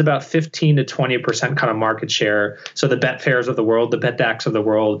 It has about 15 to 20% kind of market share. So the Betfairs of the world, the BetDAX of the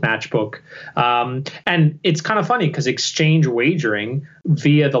world, Matchbook. And it's kind of funny because exchange wagering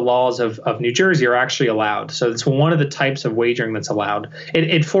via the laws of New Jersey are actually allowed. So it's one of the types of wagering that's allowed.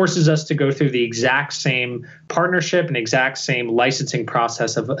 It forces us to go through the exact same partnership and exact same licensing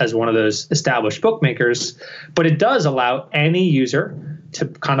process as one of those established bookmakers, but it does allow any user to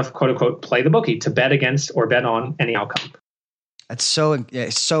kind of quote unquote play the bookie, to bet against or bet on any outcome. It's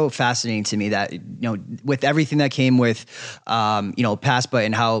so fascinating to me that, with everything that came with, PASPA,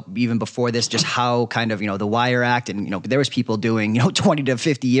 and how even before this, just how kind of, the Wire Act, and, there was people doing, 20 to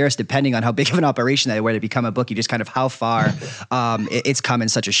 50 years, depending on how big of an operation they were to become a bookie, just kind of how far it's come in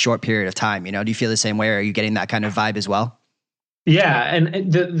such a short period of time. Do you feel the same way? Or are you getting that kind of vibe as well? Yeah,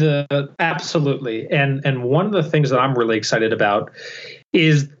 and the absolutely. And one of the things that I'm really excited about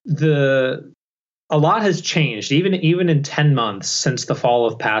is a lot has changed, even in 10 months since the fall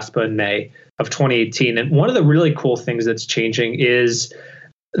of PASPA in May of 2018. And one of the really cool things that's changing is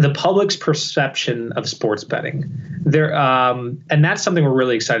the public's perception of sports betting. And that's something we're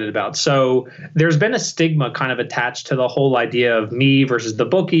really excited about. So there's been a stigma kind of attached to the whole idea of me versus the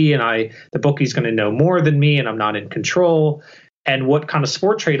bookie, and the bookie's going to know more than me, and I'm not in control. And what kind of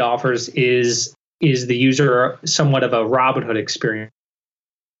Sporttrade offers is the user somewhat of a Robinhood experience.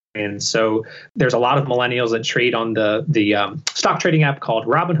 And so there's a lot of millennials that trade on the stock trading app called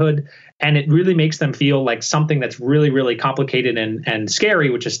Robinhood, and it really makes them feel like something that's really, really complicated and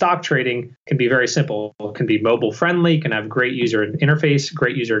scary, which is stock trading, can be very simple. It can be mobile friendly, can have great user interface,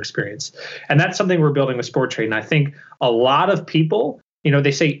 great user experience. And that's something we're building with Sporttrade. And I think a lot of people,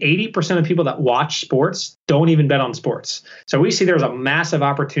 they say 80% of people that watch sports don't even bet on sports. So we see there's a massive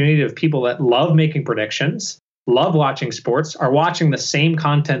opportunity of people that love making predictions, love watching sports, are watching the same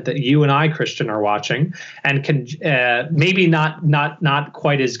content that you and I, Christian, are watching, and can maybe not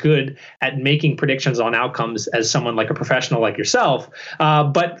quite as good at making predictions on outcomes as someone like a professional like yourself,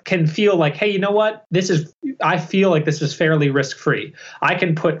 but can feel like, hey, you know what? I feel like this is fairly risk-free. I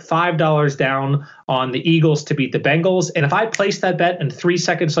can put $5 down on the Eagles to beat the Bengals, and if I place that bet and 3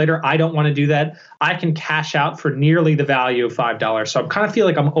 seconds later I don't want to do that, I can cash out for nearly the value of $5. So I kind of feel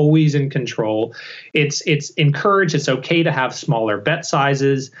like I'm always in control. It's encouraged. It's okay to have smaller bet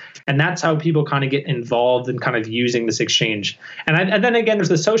sizes, and that's how people kind of get involved in kind of using this exchange. And then again, there's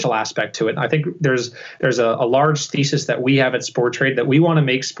the social aspect to it. I think there's a large thesis that we have at Sporttrade that we want to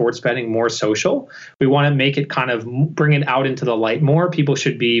make sports betting more social. We want to make it kind of bring it out into the light more. People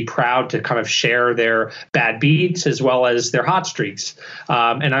should be proud to kind of share their bad beats as well as their hot streaks.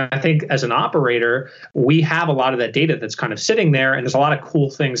 And I think as an operator, we have a lot of that data that's kind of sitting there, and there's a lot of cool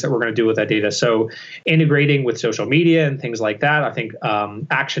things that we're going to do with that data. So integrating with social media and things like that, I think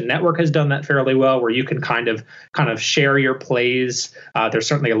Action Network has done that fairly well, where you can kind of share your plays. There's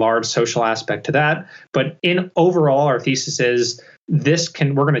certainly a large social aspect to that. But in overall, our thesis is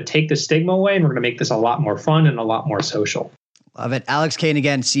we're going to take the stigma away, and we're going to make this a lot more fun and a lot more social. Love it. Alex Kane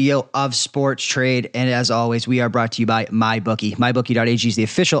again, CEO of Sports Trade. And as always, we are brought to you by MyBookie. MyBookie.ag is the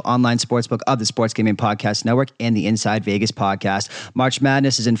official online sportsbook of the Sports Gaming Podcast Network and the Inside Vegas podcast. March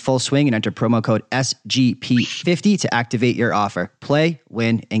Madness is in full swing, and enter promo code SGP50 to activate your offer. Play,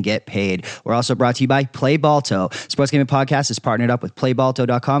 win, and get paid. We're also brought to you by PlayBalto. Sports Gaming Podcast is partnered up with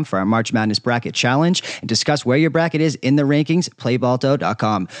PlayBalto.com for our March Madness Bracket Challenge. And discuss where your bracket is in the rankings,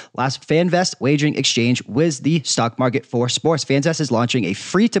 PlayBalto.com. Last FanVest wagering exchange was the stock market for sports. FanVest is launching a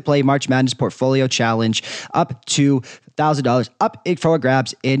free-to-play March Madness portfolio challenge up to $1,000 up for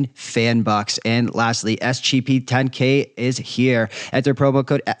grabs in FanBucks. And lastly, SGP10K is here. Enter promo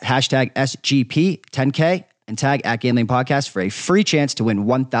code hashtag SGP10K and tag @Gambling Podcast for a free chance to win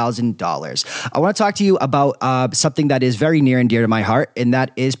 $1,000. I want to talk to you about something that is very near and dear to my heart, and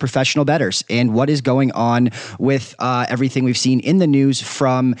that is professional bettors and what is going on with everything we've seen in the news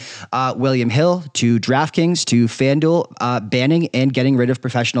from William Hill to DraftKings to FanDuel banning and getting rid of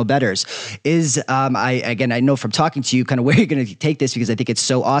professional bettors. I know from talking to you kind of where you're going to take this, because I think it's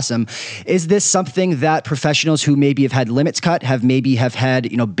so awesome. Is this something that professionals who maybe have had limits cut have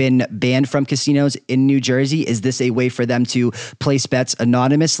had, been banned from casinos in New Jersey? Is this a way for them to place bets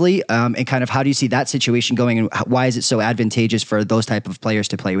anonymously? And kind of how do you see that situation going, and why is it so advantageous for those type of players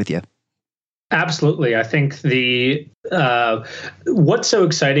to play with you? Absolutely. I think what's so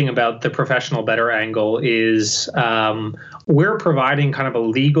exciting about the professional bettor angle is we're providing kind of a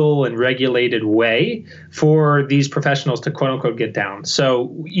legal and regulated way for these professionals to quote unquote get down.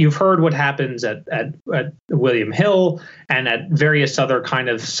 So you've heard what happens at William Hill and at various other kind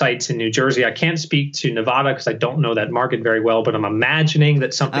of sites in New Jersey. I can't speak to Nevada because I don't know that market very well, but I'm imagining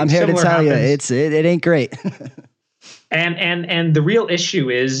that something similar happens. I'm here to tell you, it ain't great. And the real issue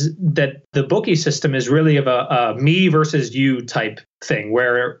is that the bookie system is really of a me versus you type thing,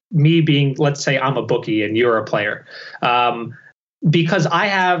 where me being, let's say I'm a bookie and you're a player, because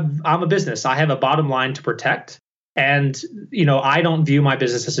I'm a business. I have a bottom line to protect. And, I don't view my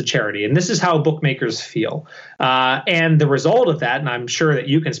business as a charity. And this is how bookmakers feel. And the result of that, and I'm sure that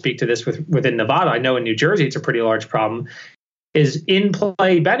you can speak to this within Nevada, I know in New Jersey it's a pretty large problem, is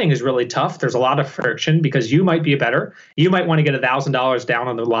in-play betting is really tough. There's a lot of friction because you might be a bettor. You might want to get $1,000 down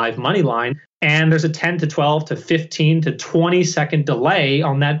on the live money line, and there's a 10 to 12 to 15 to 20 second delay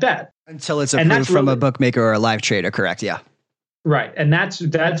on that bet. Until it's approved from a bookmaker or a live trader, correct? Yeah. Right. And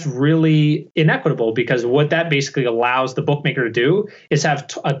that's really inequitable, because what that basically allows the bookmaker to do is have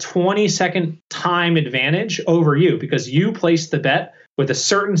a 20-second time advantage over you, because you placed the bet with a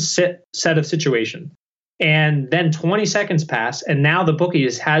certain set of situation. And then 20 seconds pass, and now the bookie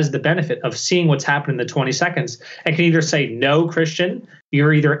has the benefit of seeing what's happened in the 20 seconds and can either say, no, Christian,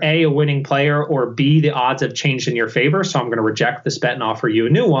 you're either A, a winning player, or B, the odds have changed in your favor, so I'm going to reject this bet and offer you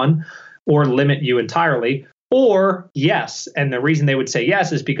a new one, or limit you entirely. Or yes, and the reason they would say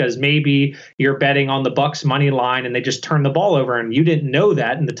yes is because maybe you're betting on the Bucks money line and they just turn the ball over, and you didn't know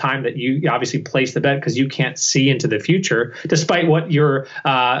that in the time that you obviously placed the bet, because you can't see into the future, despite what your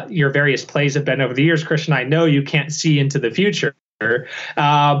various plays have been over the years. Christian, I know you can't see into the future,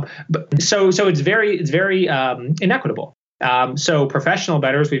 but so it's very inequitable. So professional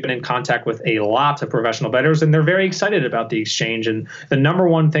bettors, we've been in contact with a lot of professional bettors, and they're very excited about the exchange. And the number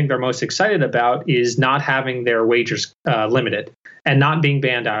one thing they're most excited about is not having their wagers limited and not being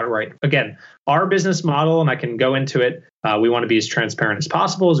banned outright. Again, our business model, and I can go into it, we want to be as transparent as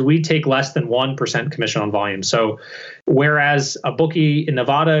possible, is we take less than 1% commission on volume. So whereas a bookie in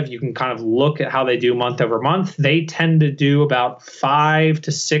Nevada, if you can kind of look at how they do month over month, they tend to do about 5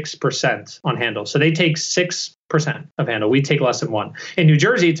 to 6% on handle. So they take 6% of handle. We take less than 1. In New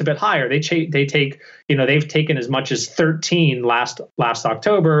Jersey, it's a bit higher. They take, they've taken as much as 13 last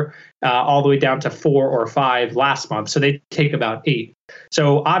October, all the way down to 4 or 5 last month. So they take about 8.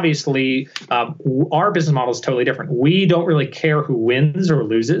 So obviously, our business model is totally different. We don't really care who wins or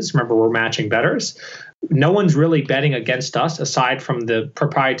loses. Remember, we're matching bettors. No one's really betting against us aside from the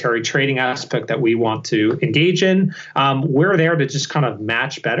proprietary trading aspect that we want to engage in. We're there to just kind of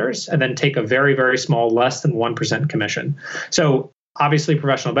match bettors and then take a very, very small, less than 1% commission. So obviously,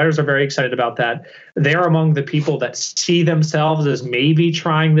 professional bettors are very excited about that. They're among the people that see themselves as maybe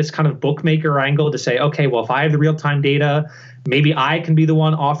trying this kind of bookmaker angle to say, okay, well, if I have the real-time data, maybe I can be the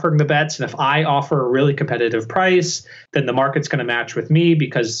one offering the bets. And if I offer a really competitive price, then the market's going to match with me,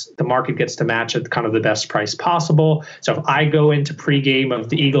 because the market gets to match at kind of the best price possible. So if I go into pregame of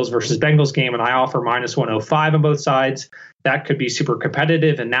the Eagles versus Bengals game and I offer minus 105 on both sides, that could be super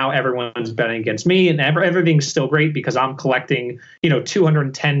competitive. And now everyone's betting against me, and everything's still great because I'm collecting,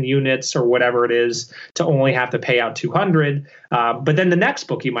 210 units or whatever it is to only have to pay out 200. But then the next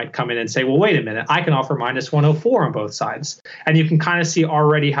bookie might come in and say, well, wait a minute, I can offer minus 104 on both sides. And you can kind of see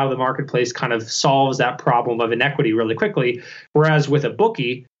already how the marketplace kind of solves that problem of inequity really quickly. Whereas with a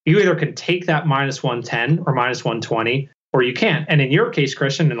bookie, you either can take that minus 110 or minus 120, or you can't. And in your case,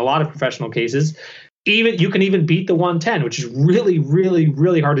 Christian, in a lot of professional cases, you can even beat the 110, which is really, really,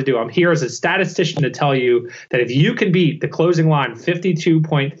 really hard to do. I'm here as a statistician to tell you that if you can beat the closing line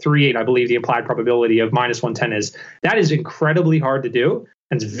 52.38, I believe the implied probability of minus 110 is, that is incredibly hard to do.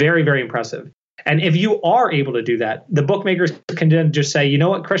 And it's very, very impressive. And if you are able to do that, the bookmakers can then just say, you know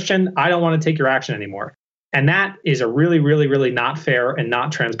what, Christian, I don't want to take your action anymore. And that is a really, really, really not fair and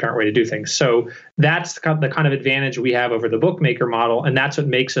not transparent way to do things. So that's the kind of advantage we have over the bookmaker model. And that's what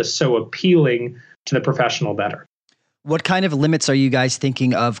makes us so appealing to the professional bettor. What kind of limits are you guys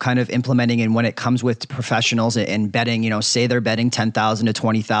thinking of kind of implementing? And when it comes with professionals and betting, say they're betting 10,000 to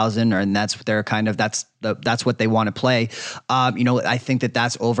 20,000, and that's their kind of, that's what they want to play. I think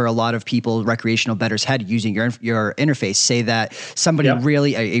that's over a lot of people, recreational bettors' head using your interface. Say that somebody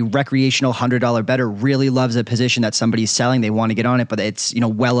really, a recreational $100 bettor really loves a position that somebody's selling. They want to get on it, but it's,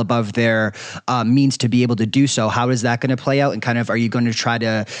 well above their means to be able to do so. How is that going to play out? And kind of, are you going to try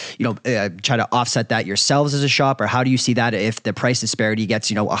to offset that yourselves as a shop? Or how do you see that if the price disparity gets,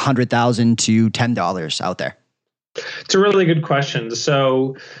 $100,000 to $10 out there? It's a really good question.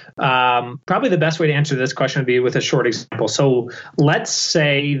 So probably the best way to answer this question would be with a short example. So let's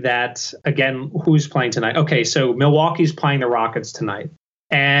say that, again, who's playing tonight? Okay, so Milwaukee's playing the Rockets tonight.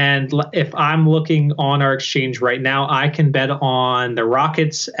 And if I'm looking on our exchange right now, I can bet on the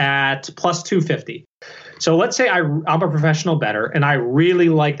Rockets at plus 250. So let's say I'm a professional bettor and I really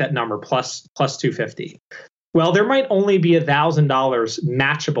like that number, plus 250. Well, there might only be $1,000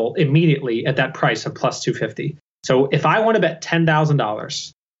 matchable immediately at that price of plus 250. So if I want to bet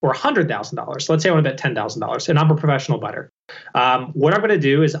 $10,000 or $100,000, let's say I want to bet $10,000 and I'm a professional bettor, what I'm going to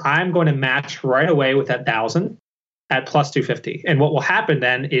do is I'm going to match right away with that 1,000 at plus 250. And what will happen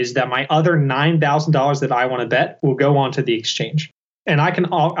then is that my other $9,000 that I want to bet will go onto the exchange. And I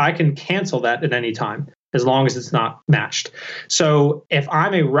can cancel that at any time as long as it's not matched. So if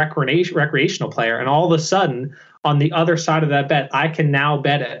I'm a recreational player and all of a sudden on the other side of that bet, I can now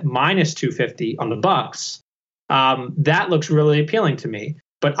bet at minus 250 on the Bucks, that looks really appealing to me.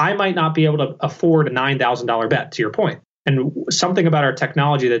 But I might not be able to afford a $9,000 bet, to your point. And something about our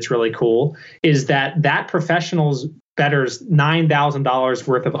technology that's really cool is that professional's bettor's $9,000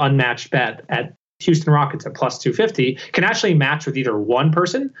 worth of unmatched bet at Houston Rockets at plus 250 can actually match with either one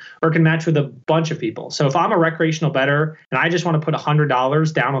person or can match with a bunch of people. So if I'm a recreational bettor and I just want to put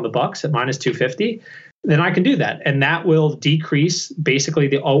 $100 down on the Bucks at minus 250, then I can do that. And that will decrease basically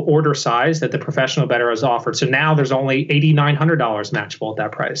the order size that the professional bettor has offered. So now there's only $8,900 matchable at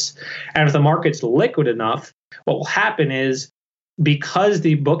that price. And if the market's liquid enough, what will happen is, because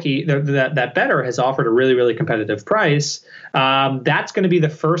the bookie, that bettor has offered a really, really competitive price, that's going to be the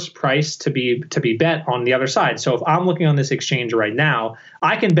first price to be bet on the other side. So if I'm looking on this exchange right now,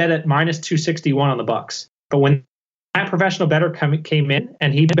 I can bet at minus 261 on the Bucks. But when that professional bettor came in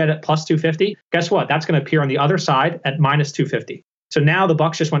and he bet at plus 250, guess what? That's going to appear on the other side at minus 250. So now the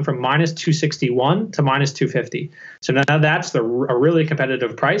Bucks just went from minus 261 to minus 250. So now that's a really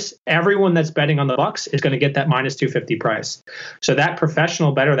competitive price. Everyone that's betting on the Bucks is going to get that minus 250 price. So that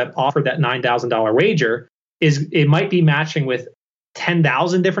professional bettor that offered that $9,000 wager it might be matching with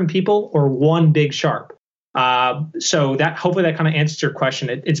 10,000 different people or one big sharp. So that hopefully that kind of answers your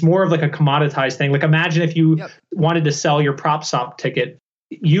question. It's more of like a commoditized thing. Like imagine if you wanted to sell your prop shop ticket.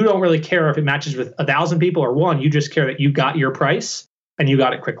 You don't really care if it matches with 1,000 people or one. You just care that you got your price and you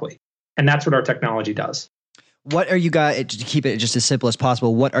got it quickly. And that's what our technology does. What are you guys, to keep it just as simple as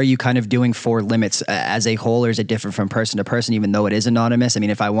possible, what are you kind of doing for limits as a whole, or is it different from person to person, even though it is anonymous? I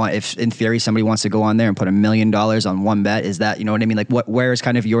mean, if in theory somebody wants to go on there and put $1 million on one bet, is that, you know what I mean? Like where is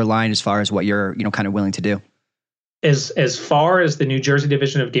kind of your line as far as what you're, kind of willing to do? As far as the New Jersey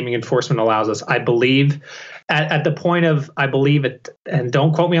Division of Gaming Enforcement allows us, I believe at the point of, and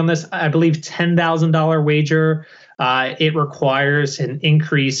don't quote me on this, I believe $10,000 wager, it requires an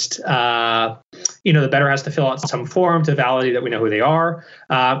increased, the bettor has to fill out some form to validate that we know who they are.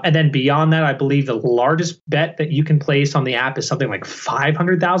 And then beyond that, I believe the largest bet that you can place on the app is something like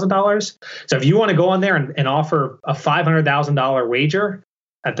 $500,000. So if you want to go on there and offer a $500,000 wager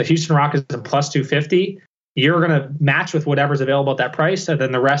at the Houston Rockets at plus 250, you're going to match with whatever's available at that price, and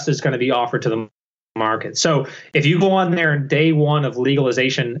then the rest is going to be offered to the market. So if you go on there day one of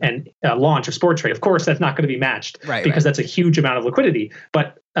legalization and launch of sports trade, of course, that's not going to be matched because that's a huge amount of liquidity.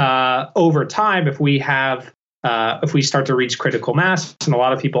 But over time, if we start to reach critical mass and a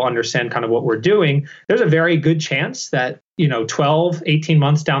lot of people understand kind of what we're doing, there's a very good chance that, 12, 18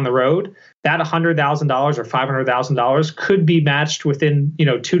 months down the road, that $100,000 or $500,000 could be matched within,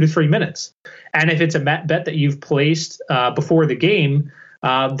 2 to 3 minutes. And if it's a bet that you've placed before the game,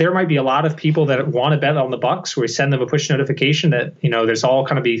 there might be a lot of people that want to bet on the Bucks. We send them a push notification that there's all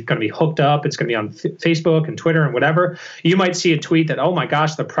going to be hooked up. It's going to be on Facebook and Twitter and whatever. You might see a tweet that, oh my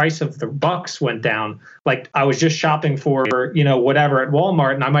gosh, the price of the Bucks went down. Like I was just shopping for whatever at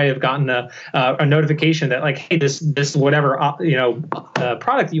Walmart, and I might have gotten a notification that like, hey, this whatever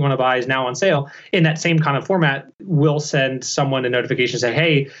product that you want to buy is now on sale. In that same kind of format, we'll send someone a notification say,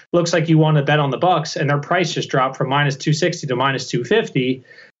 hey, looks like you want to bet on the Bucks, and their price just dropped from minus 260 to minus 250.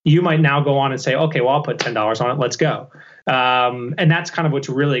 You might now go on and say, okay, well, I'll put $10 on it. Let's go. And that's kind of what's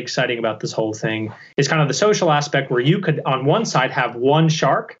really exciting about this whole thing is kind of the social aspect where you could on one side have one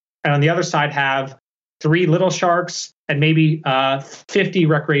shark and on the other side have 3 little sharks and maybe 50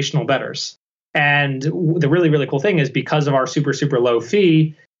 recreational bettors. And the really, really cool thing is because of our super, super low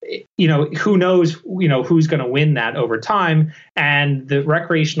fee, who knows, who's going to win that over time. And the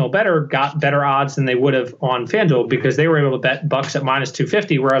recreational bettor got better odds than they would have on FanDuel because they were able to bet Bucks at minus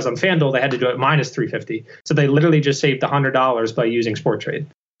 250, whereas on FanDuel, they had to do it minus 350. So they literally just saved $100 by using Sport Trade.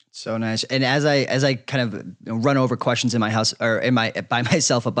 So nice. And as I kind of run over questions in my house or by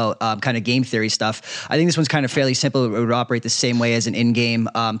myself about kind of game theory stuff, I think this one's kind of fairly simple. It would operate the same way as an in-game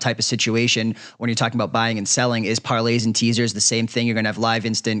type of situation when you're talking about buying and selling. Is parlays and teasers the same thing? You're going to have live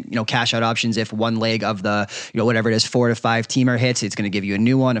instant, cash out options. If one leg of the, whatever it is, 4 to 5 teamer hits, it's going to give you a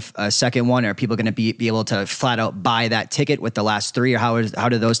new one, a second one. Are people going to be able to flat out buy that ticket with the last 3, or how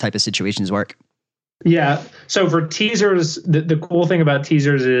do those type of situations work? Yeah. So for teasers, the cool thing about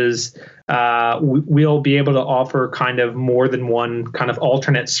teasers is we'll be able to offer kind of more than one kind of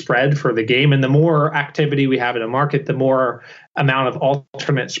alternate spread for the game. And the more activity we have in a market, the more amount of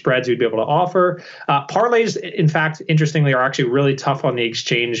alternate spreads we'd be able to offer. Parlays, in fact, interestingly, are actually really tough on the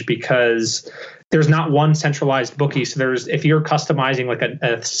exchange because there's not one centralized bookie. So if you're customizing like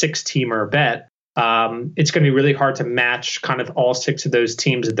a 6-teamer bet, it's going to be really hard to match kind of all 6 of those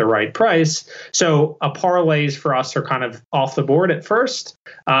teams at the right price. So parlays for us are kind of off the board at first,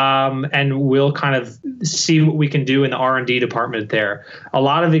 and we'll kind of see what we can do in the R&D department there. A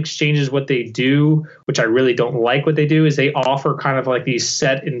lot of exchanges, what they do, which I really don't like what they do, is they offer kind of like these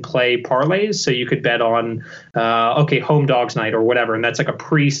set in play parlays. So you could bet on, home dogs night or whatever, and that's like a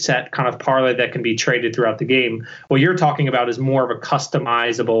preset kind of parlay that can be traded throughout the game. What you're talking about is more of a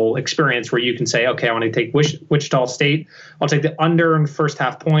customizable experience where you can say, okay, I want to take Wichita State. I'll take the under in first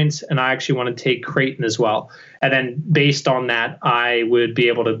half points, and I actually want to take Creighton as well. And then based on that, I would be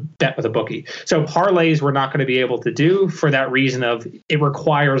able to bet with a bookie. So parlays we're not going to be able to do for that reason of it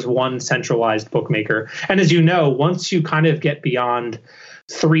requires one centralized bookmaker. And as you know, once you kind of get beyond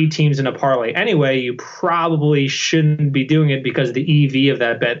 3 teams in a parlay anyway, you probably shouldn't be doing it because the EV of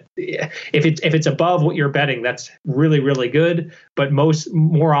that bet, if it's above what you're betting, that's really, really good. But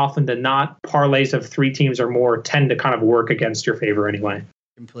more often than not, parlays of 3 teams or more tend to kind of work against your favor anyway.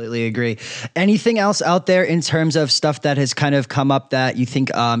 Completely agree. Anything else out there in terms of stuff that has kind of come up that you think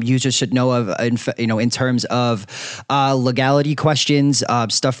users should know of, in terms of legality questions,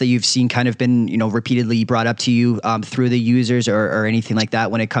 stuff that you've seen kind of been, repeatedly brought up to you through the users or anything like that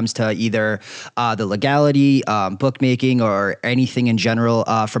when it comes to either the legality, bookmaking, or anything in general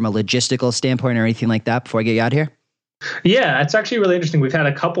from a logistical standpoint or anything like that before I get you out here? Yeah, it's actually really interesting. We've had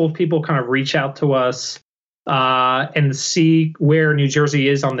a couple of people kind of reach out to us and see where New Jersey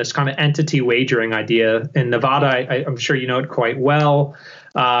is on this kind of entity wagering idea. In Nevada, I'm sure you know it quite well,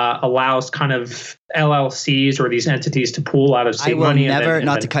 allows kind of LLCs or these entities to pool out of state money.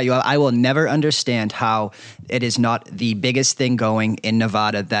 To cut you off, I will never understand how it is not the biggest thing going in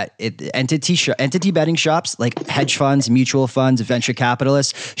Nevada that entity betting shops like hedge funds, mutual funds, venture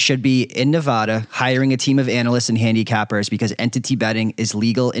capitalists should be in Nevada hiring a team of analysts and handicappers because entity betting is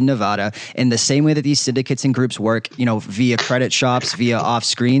legal in Nevada. In the same way that these syndicates and groups work, via credit shops, via off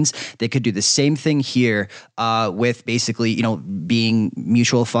screens, they could do the same thing here with basically, being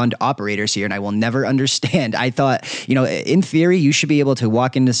mutual fund operators here. And I will never understand. I thought, in theory, you should be able to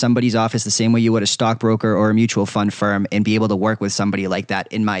walk into somebody's office the same way you would a stockbroker or a mutual fund firm and be able to work with somebody like that,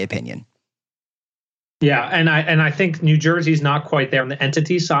 in my opinion. Yeah, and I think New Jersey's not quite there on the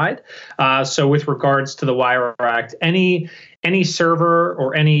entity side. So with regards to the Wire Act, any any server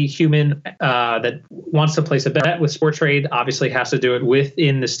or any human that wants to place a bet with Sporttrade obviously has to do it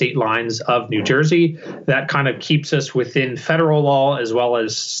within the state lines of New Jersey. That kind of keeps us within federal law as well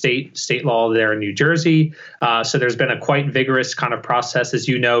as state law there in New Jersey. So there's been a quite vigorous kind of process. As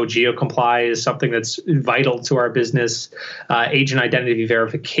you know, GeoComply is something that's vital to our business. Agent identity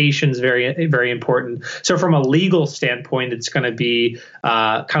verification is very, very important. So from a legal standpoint, it's going to be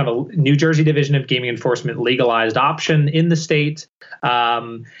kind of a New Jersey Division of Gaming Enforcement legalized option in the state.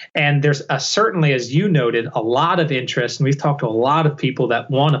 And there's certainly, as you noted, a lot of interest. And we've talked to a lot of people that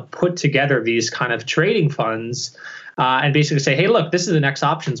want to put together these kind of trading funds and basically say, hey, look, this is the next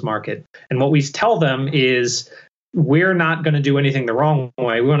options market. And what we tell them is, we're not going to do anything the wrong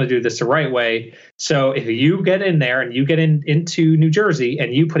way. We want to do this the right way. So if you get in there and you get into New Jersey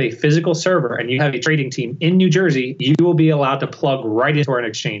and you put a physical server and you have a trading team in New Jersey, you will be allowed to plug right into an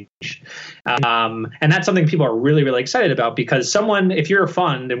exchange. And that's something people are really, really excited about, because if you're a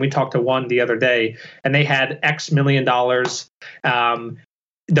fund, and we talked to one the other day, and they had X million dollars.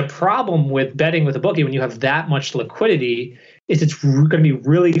 The problem with betting with a bookie when you have that much liquidity is it's going to be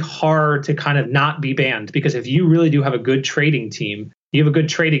really hard to kind of not be banned, because if you really do have a good trading team, you have a good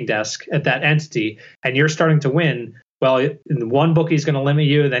trading desk at that entity, and you're starting to win, well, one bookie is going to limit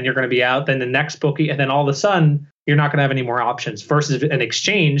you, then you're going to be out, then the next bookie, and then all of a sudden you're not going to have any more options. Versus an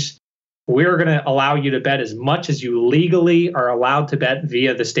exchange, we're going to allow you to bet as much as you legally are allowed to bet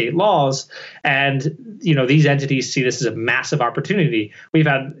via the state laws. And, these entities see this as a massive opportunity. We've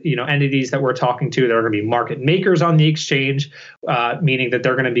had, entities that we're talking to that are going to be market makers on the exchange, meaning that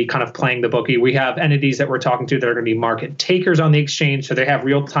they're going to be kind of playing the bookie. We have entities that we're talking to that are going to be market takers on the exchange. So they have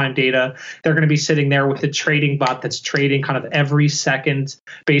real-time data. They're going to be sitting there with a trading bot that's trading kind of every second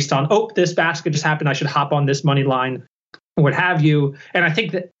based on, this basket just happened, I should hop on this money line, what have you. And I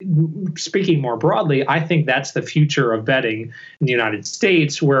think that, speaking more broadly, I think that's the future of betting in the United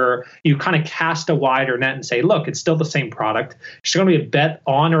States, where you kind of cast a wider net and say, look, it's still the same product. It's going to be a bet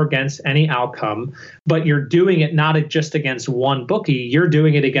on or against any outcome, but you're doing it not just against one bookie, you're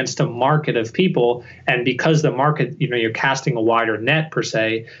doing it against a market of people. And because the market, you're casting a wider net per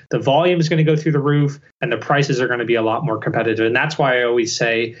se, the volume is going to go through the roof and the prices are going to be a lot more competitive. And that's why I always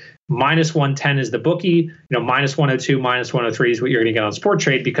say, minus 110 is the bookie, minus 102, minus 103 is what you're going to get on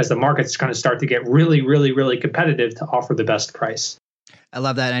Sporttrade, because the market's going to start to get really, really, really competitive to offer the best price. I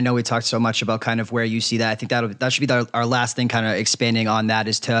love that. And I know we talked so much about kind of where you see that. I think that should be our last thing, kind of expanding on that,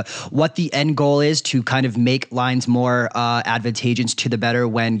 as to what the end goal is to kind of make lines more advantageous to the bettor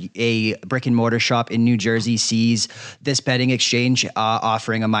when a brick and mortar shop in New Jersey sees this betting exchange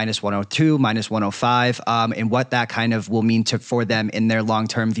offering a minus 102, minus 105, and what that kind of will mean for them in their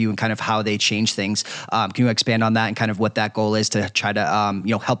long-term view and kind of how they change things. Can you expand on that and kind of what that goal is to try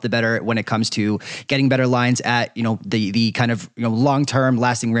to help the bettor when it comes to getting better lines at the kind of long-term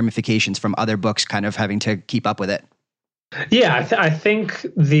lasting ramifications from other books kind of having to keep up with it? Yeah, I think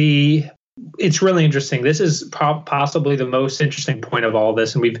it's really interesting. This is possibly the most interesting point of all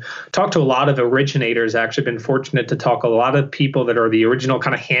this. And we've talked to a lot of originators, actually been fortunate to talk to a lot of people that are the original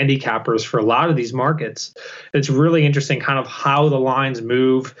kind of handicappers for a lot of these markets. It's really interesting kind of how the lines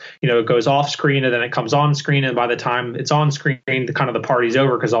move. It goes off screen and then it comes on screen. And by the time it's on screen, the party's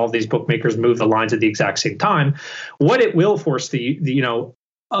over, because all of these bookmakers move the lines at the exact same time. What it will force the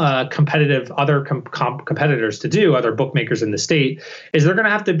competitors to do, other bookmakers in the state, is they're going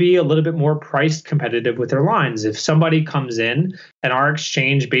to have to be a little bit more price competitive with their lines. If somebody comes in and our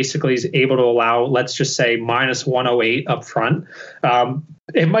exchange basically is able to allow, let's just say, minus 108 up front,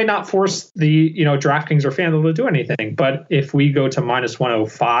 it might not force the DraftKings or FanDuel to do anything. But if we go to minus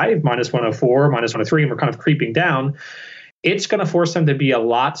 105, minus 104, minus 103, and we're kind of creeping down, it's going to force them to be a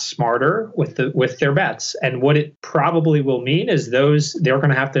lot smarter with their bets. And what it probably will mean is they're going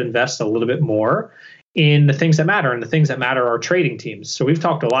to have to invest a little bit more in the things that matter. And the things that matter are trading teams. So we've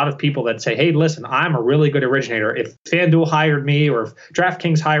talked to a lot of people that say, hey, listen, I'm a really good originator. If FanDuel hired me or if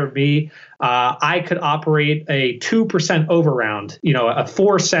DraftKings hired me, I could operate a 2% overround, a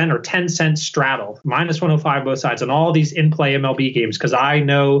 4-cent or 10-cent straddle, minus 105 both sides on all these in-play MLB games, because I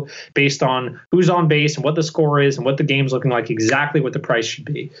know based on who's on base and what the score is and what the game's looking like, exactly what the price should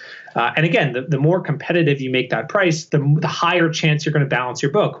be. And again, the more competitive you make that price, the higher chance you're going to balance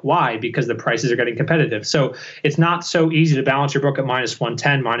your book. Why? Because the prices are getting competitive. So it's not so easy to balance your book at minus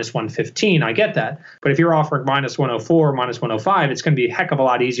 110, minus 115. I get that. But if you're offering minus 104, minus 105, it's going to be a heck of a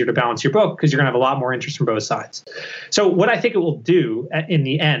lot easier to balance your book, because you're going to have a lot more interest from both sides. So what I think it will do in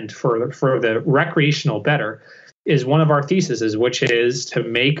the end for the recreational bettor is one of our theses, which is to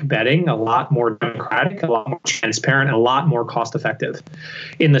make betting a lot more democratic, a lot more transparent, and a lot more cost effective.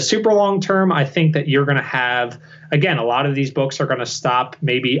 In the super long term, I think that you're going to have again, a lot of these books are going to stop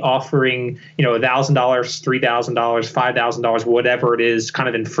maybe offering, $1,000, $3,000, $5,000, whatever it is, kind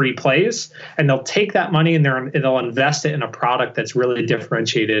of in free plays, and they'll take that money and they'll invest it in a product that's really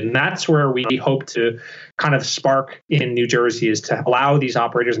differentiated. And that's where we hope to kind of spark in New Jersey, is to allow these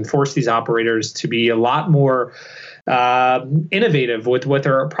operators and force these operators to be a lot more innovative with what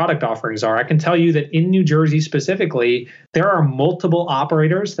their product offerings are. I can tell you that in New Jersey specifically, there are multiple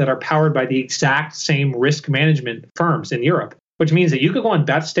operators that are powered by the exact same risk management firms in Europe, which means that you could go on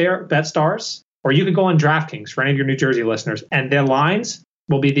BetStars or you could go on DraftKings for any of your New Jersey listeners, and their lines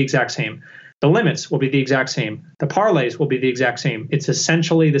will be the exact same. The limits will be the exact same. The parlays will be the exact same. It's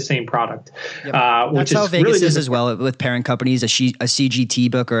essentially the same product. Yep. Which That's how is Vegas really is as well with parent companies. A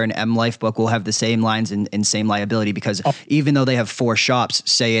CGT book or an M Life book will have the same lines and same liability, because even though they have 4 shops,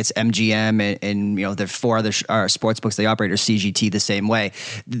 say it's MGM and there are 4 other sports books they operate, or CGT the same way,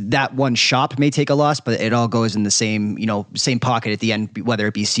 that one shop may take a loss, but it all goes in the same same pocket at the end, whether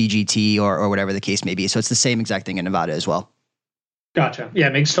it be CGT or whatever the case may be. So it's the same exact thing in Nevada as well. Gotcha. Yeah,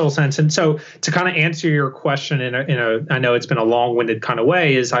 it makes total sense. And so to kind of answer your question in a I know it's been a long-winded kind of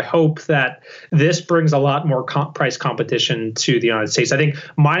way, is I hope that this brings a lot more price competition to the United States. I think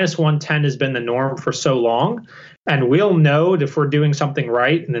 -110 has been the norm for so long, and we'll know if we're doing something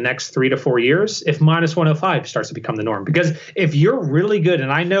right in the next 3 to 4 years if -105 starts to become the norm. Because if you're really good,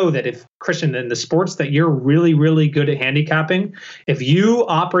 and I know that if, Christian, in the sports that you're really, really good at handicapping, if you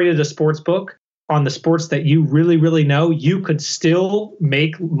operated a sports book on the sports that you really, really know, you could still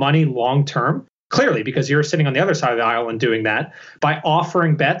make money long term, clearly, because you're sitting on the other side of the aisle and doing that by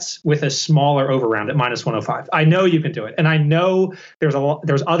offering bets with a smaller overround at -105. I know you can do it, and I know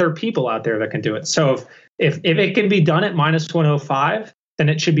there's other people out there that can do it. So if it can be done at -105, then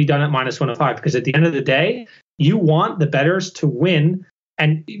it should be done at -105, because at the end of the day, you want the bettors to win.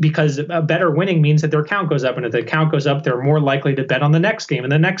 And because a better winning means that their account goes up, and if the account goes up, they're more likely to bet on the next game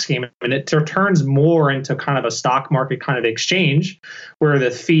and the next game. And it turns more into kind of a stock market kind of exchange, where the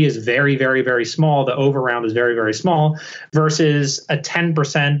fee is very, very, very small. The overround is very, very small, versus a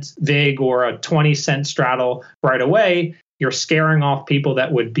 10% VIG or a 20-cent straddle right away. You're scaring off people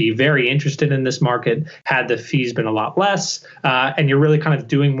that would be very interested in this market had the fees been a lot less, and you're really kind of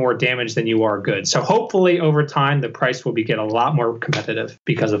doing more damage than you are good. So hopefully over time, the price will get a lot more competitive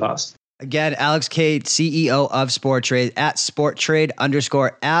because of us. Again, Alex Cade, CEO of Sporttrade, at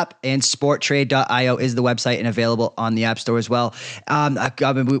Sporttrade_app, and Sporttrade.io is the website and available on the App Store as well. We're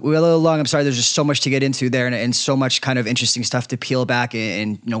a little long. I'm sorry. There's just so much to get into there, and so much kind of interesting stuff to peel back,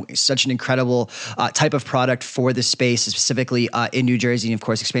 and such an incredible type of product for the space, specifically in New Jersey, and of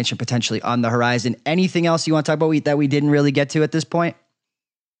course, expansion potentially on the horizon. Anything else you want to talk about that we didn't really get to at this point?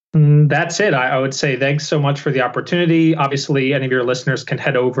 That's it. I would say thanks so much for the opportunity. Obviously, any of your listeners can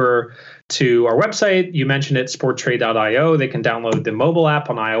head over to our website. You mentioned it, sporttrade.io. They can download the mobile app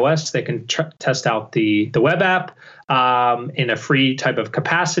on iOS. They can test out the web app in a free type of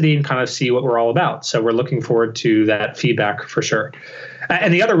capacity and kind of see what we're all about. So we're looking forward to that feedback for sure.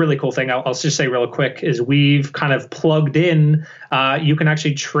 And the other really cool thing, I'll just say real quick, is we've kind of plugged in, you can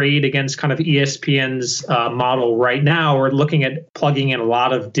actually trade against kind of ESPN's model right now. We're looking at plugging in a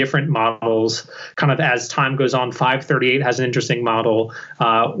lot of different models kind of as time goes on. 538 has an interesting model.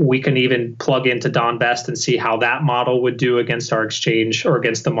 We can even plug into Don Best and see how that model would do against our exchange or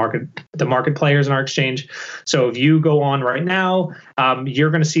against the market players in our exchange. So if you go on right now, you're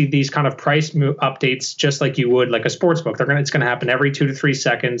going to see these kind of price updates just like you would like a sports book. It's going to happen every 2 to 3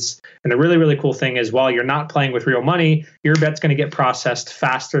 seconds. And the really, really cool thing is, while you're not playing with real money, your bet's going to get processed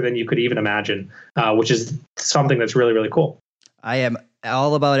faster than you could even imagine, which is something that's really, really cool. I am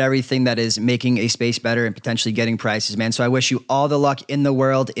all about everything that is making a space better and potentially getting prices, man. So I wish you all the luck in the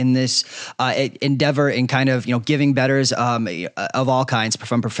world in this endeavor, in kind of, giving bettors of all kinds,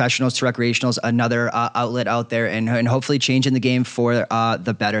 from professionals to recreationals, another outlet out there, and hopefully changing the game for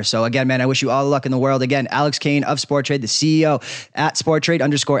the better. So again, man, I wish you all the luck in the world. Again, Alex Kane of Sporttrade, the CEO at Sporttrade_app.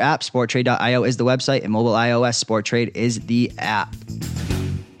 Sporttrade.io is the website, and mobile iOS Sporttrade is the app.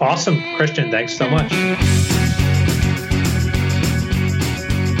 Awesome. Christian, thanks so much.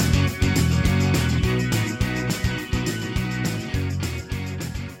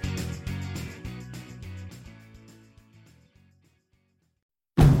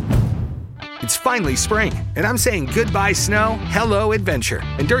 It's finally spring, and I'm saying goodbye snow, hello adventure.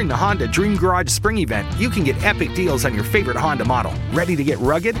 And during the Honda Dream Garage Spring Event, you can get epic deals on your favorite Honda model. Ready to get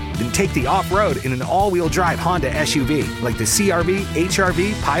rugged? Then take the off-road in an all-wheel drive Honda SUV, like the CR-V,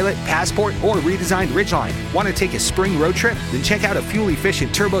 HR-V, Pilot, Passport, or redesigned Ridgeline. Want to take a spring road trip? Then check out a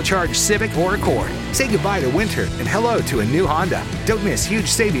fuel-efficient turbocharged Civic or Accord. Say goodbye to winter and hello to a new Honda. Don't miss huge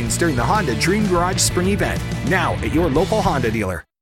savings during the Honda Dream Garage Spring Event, now at your local Honda dealer.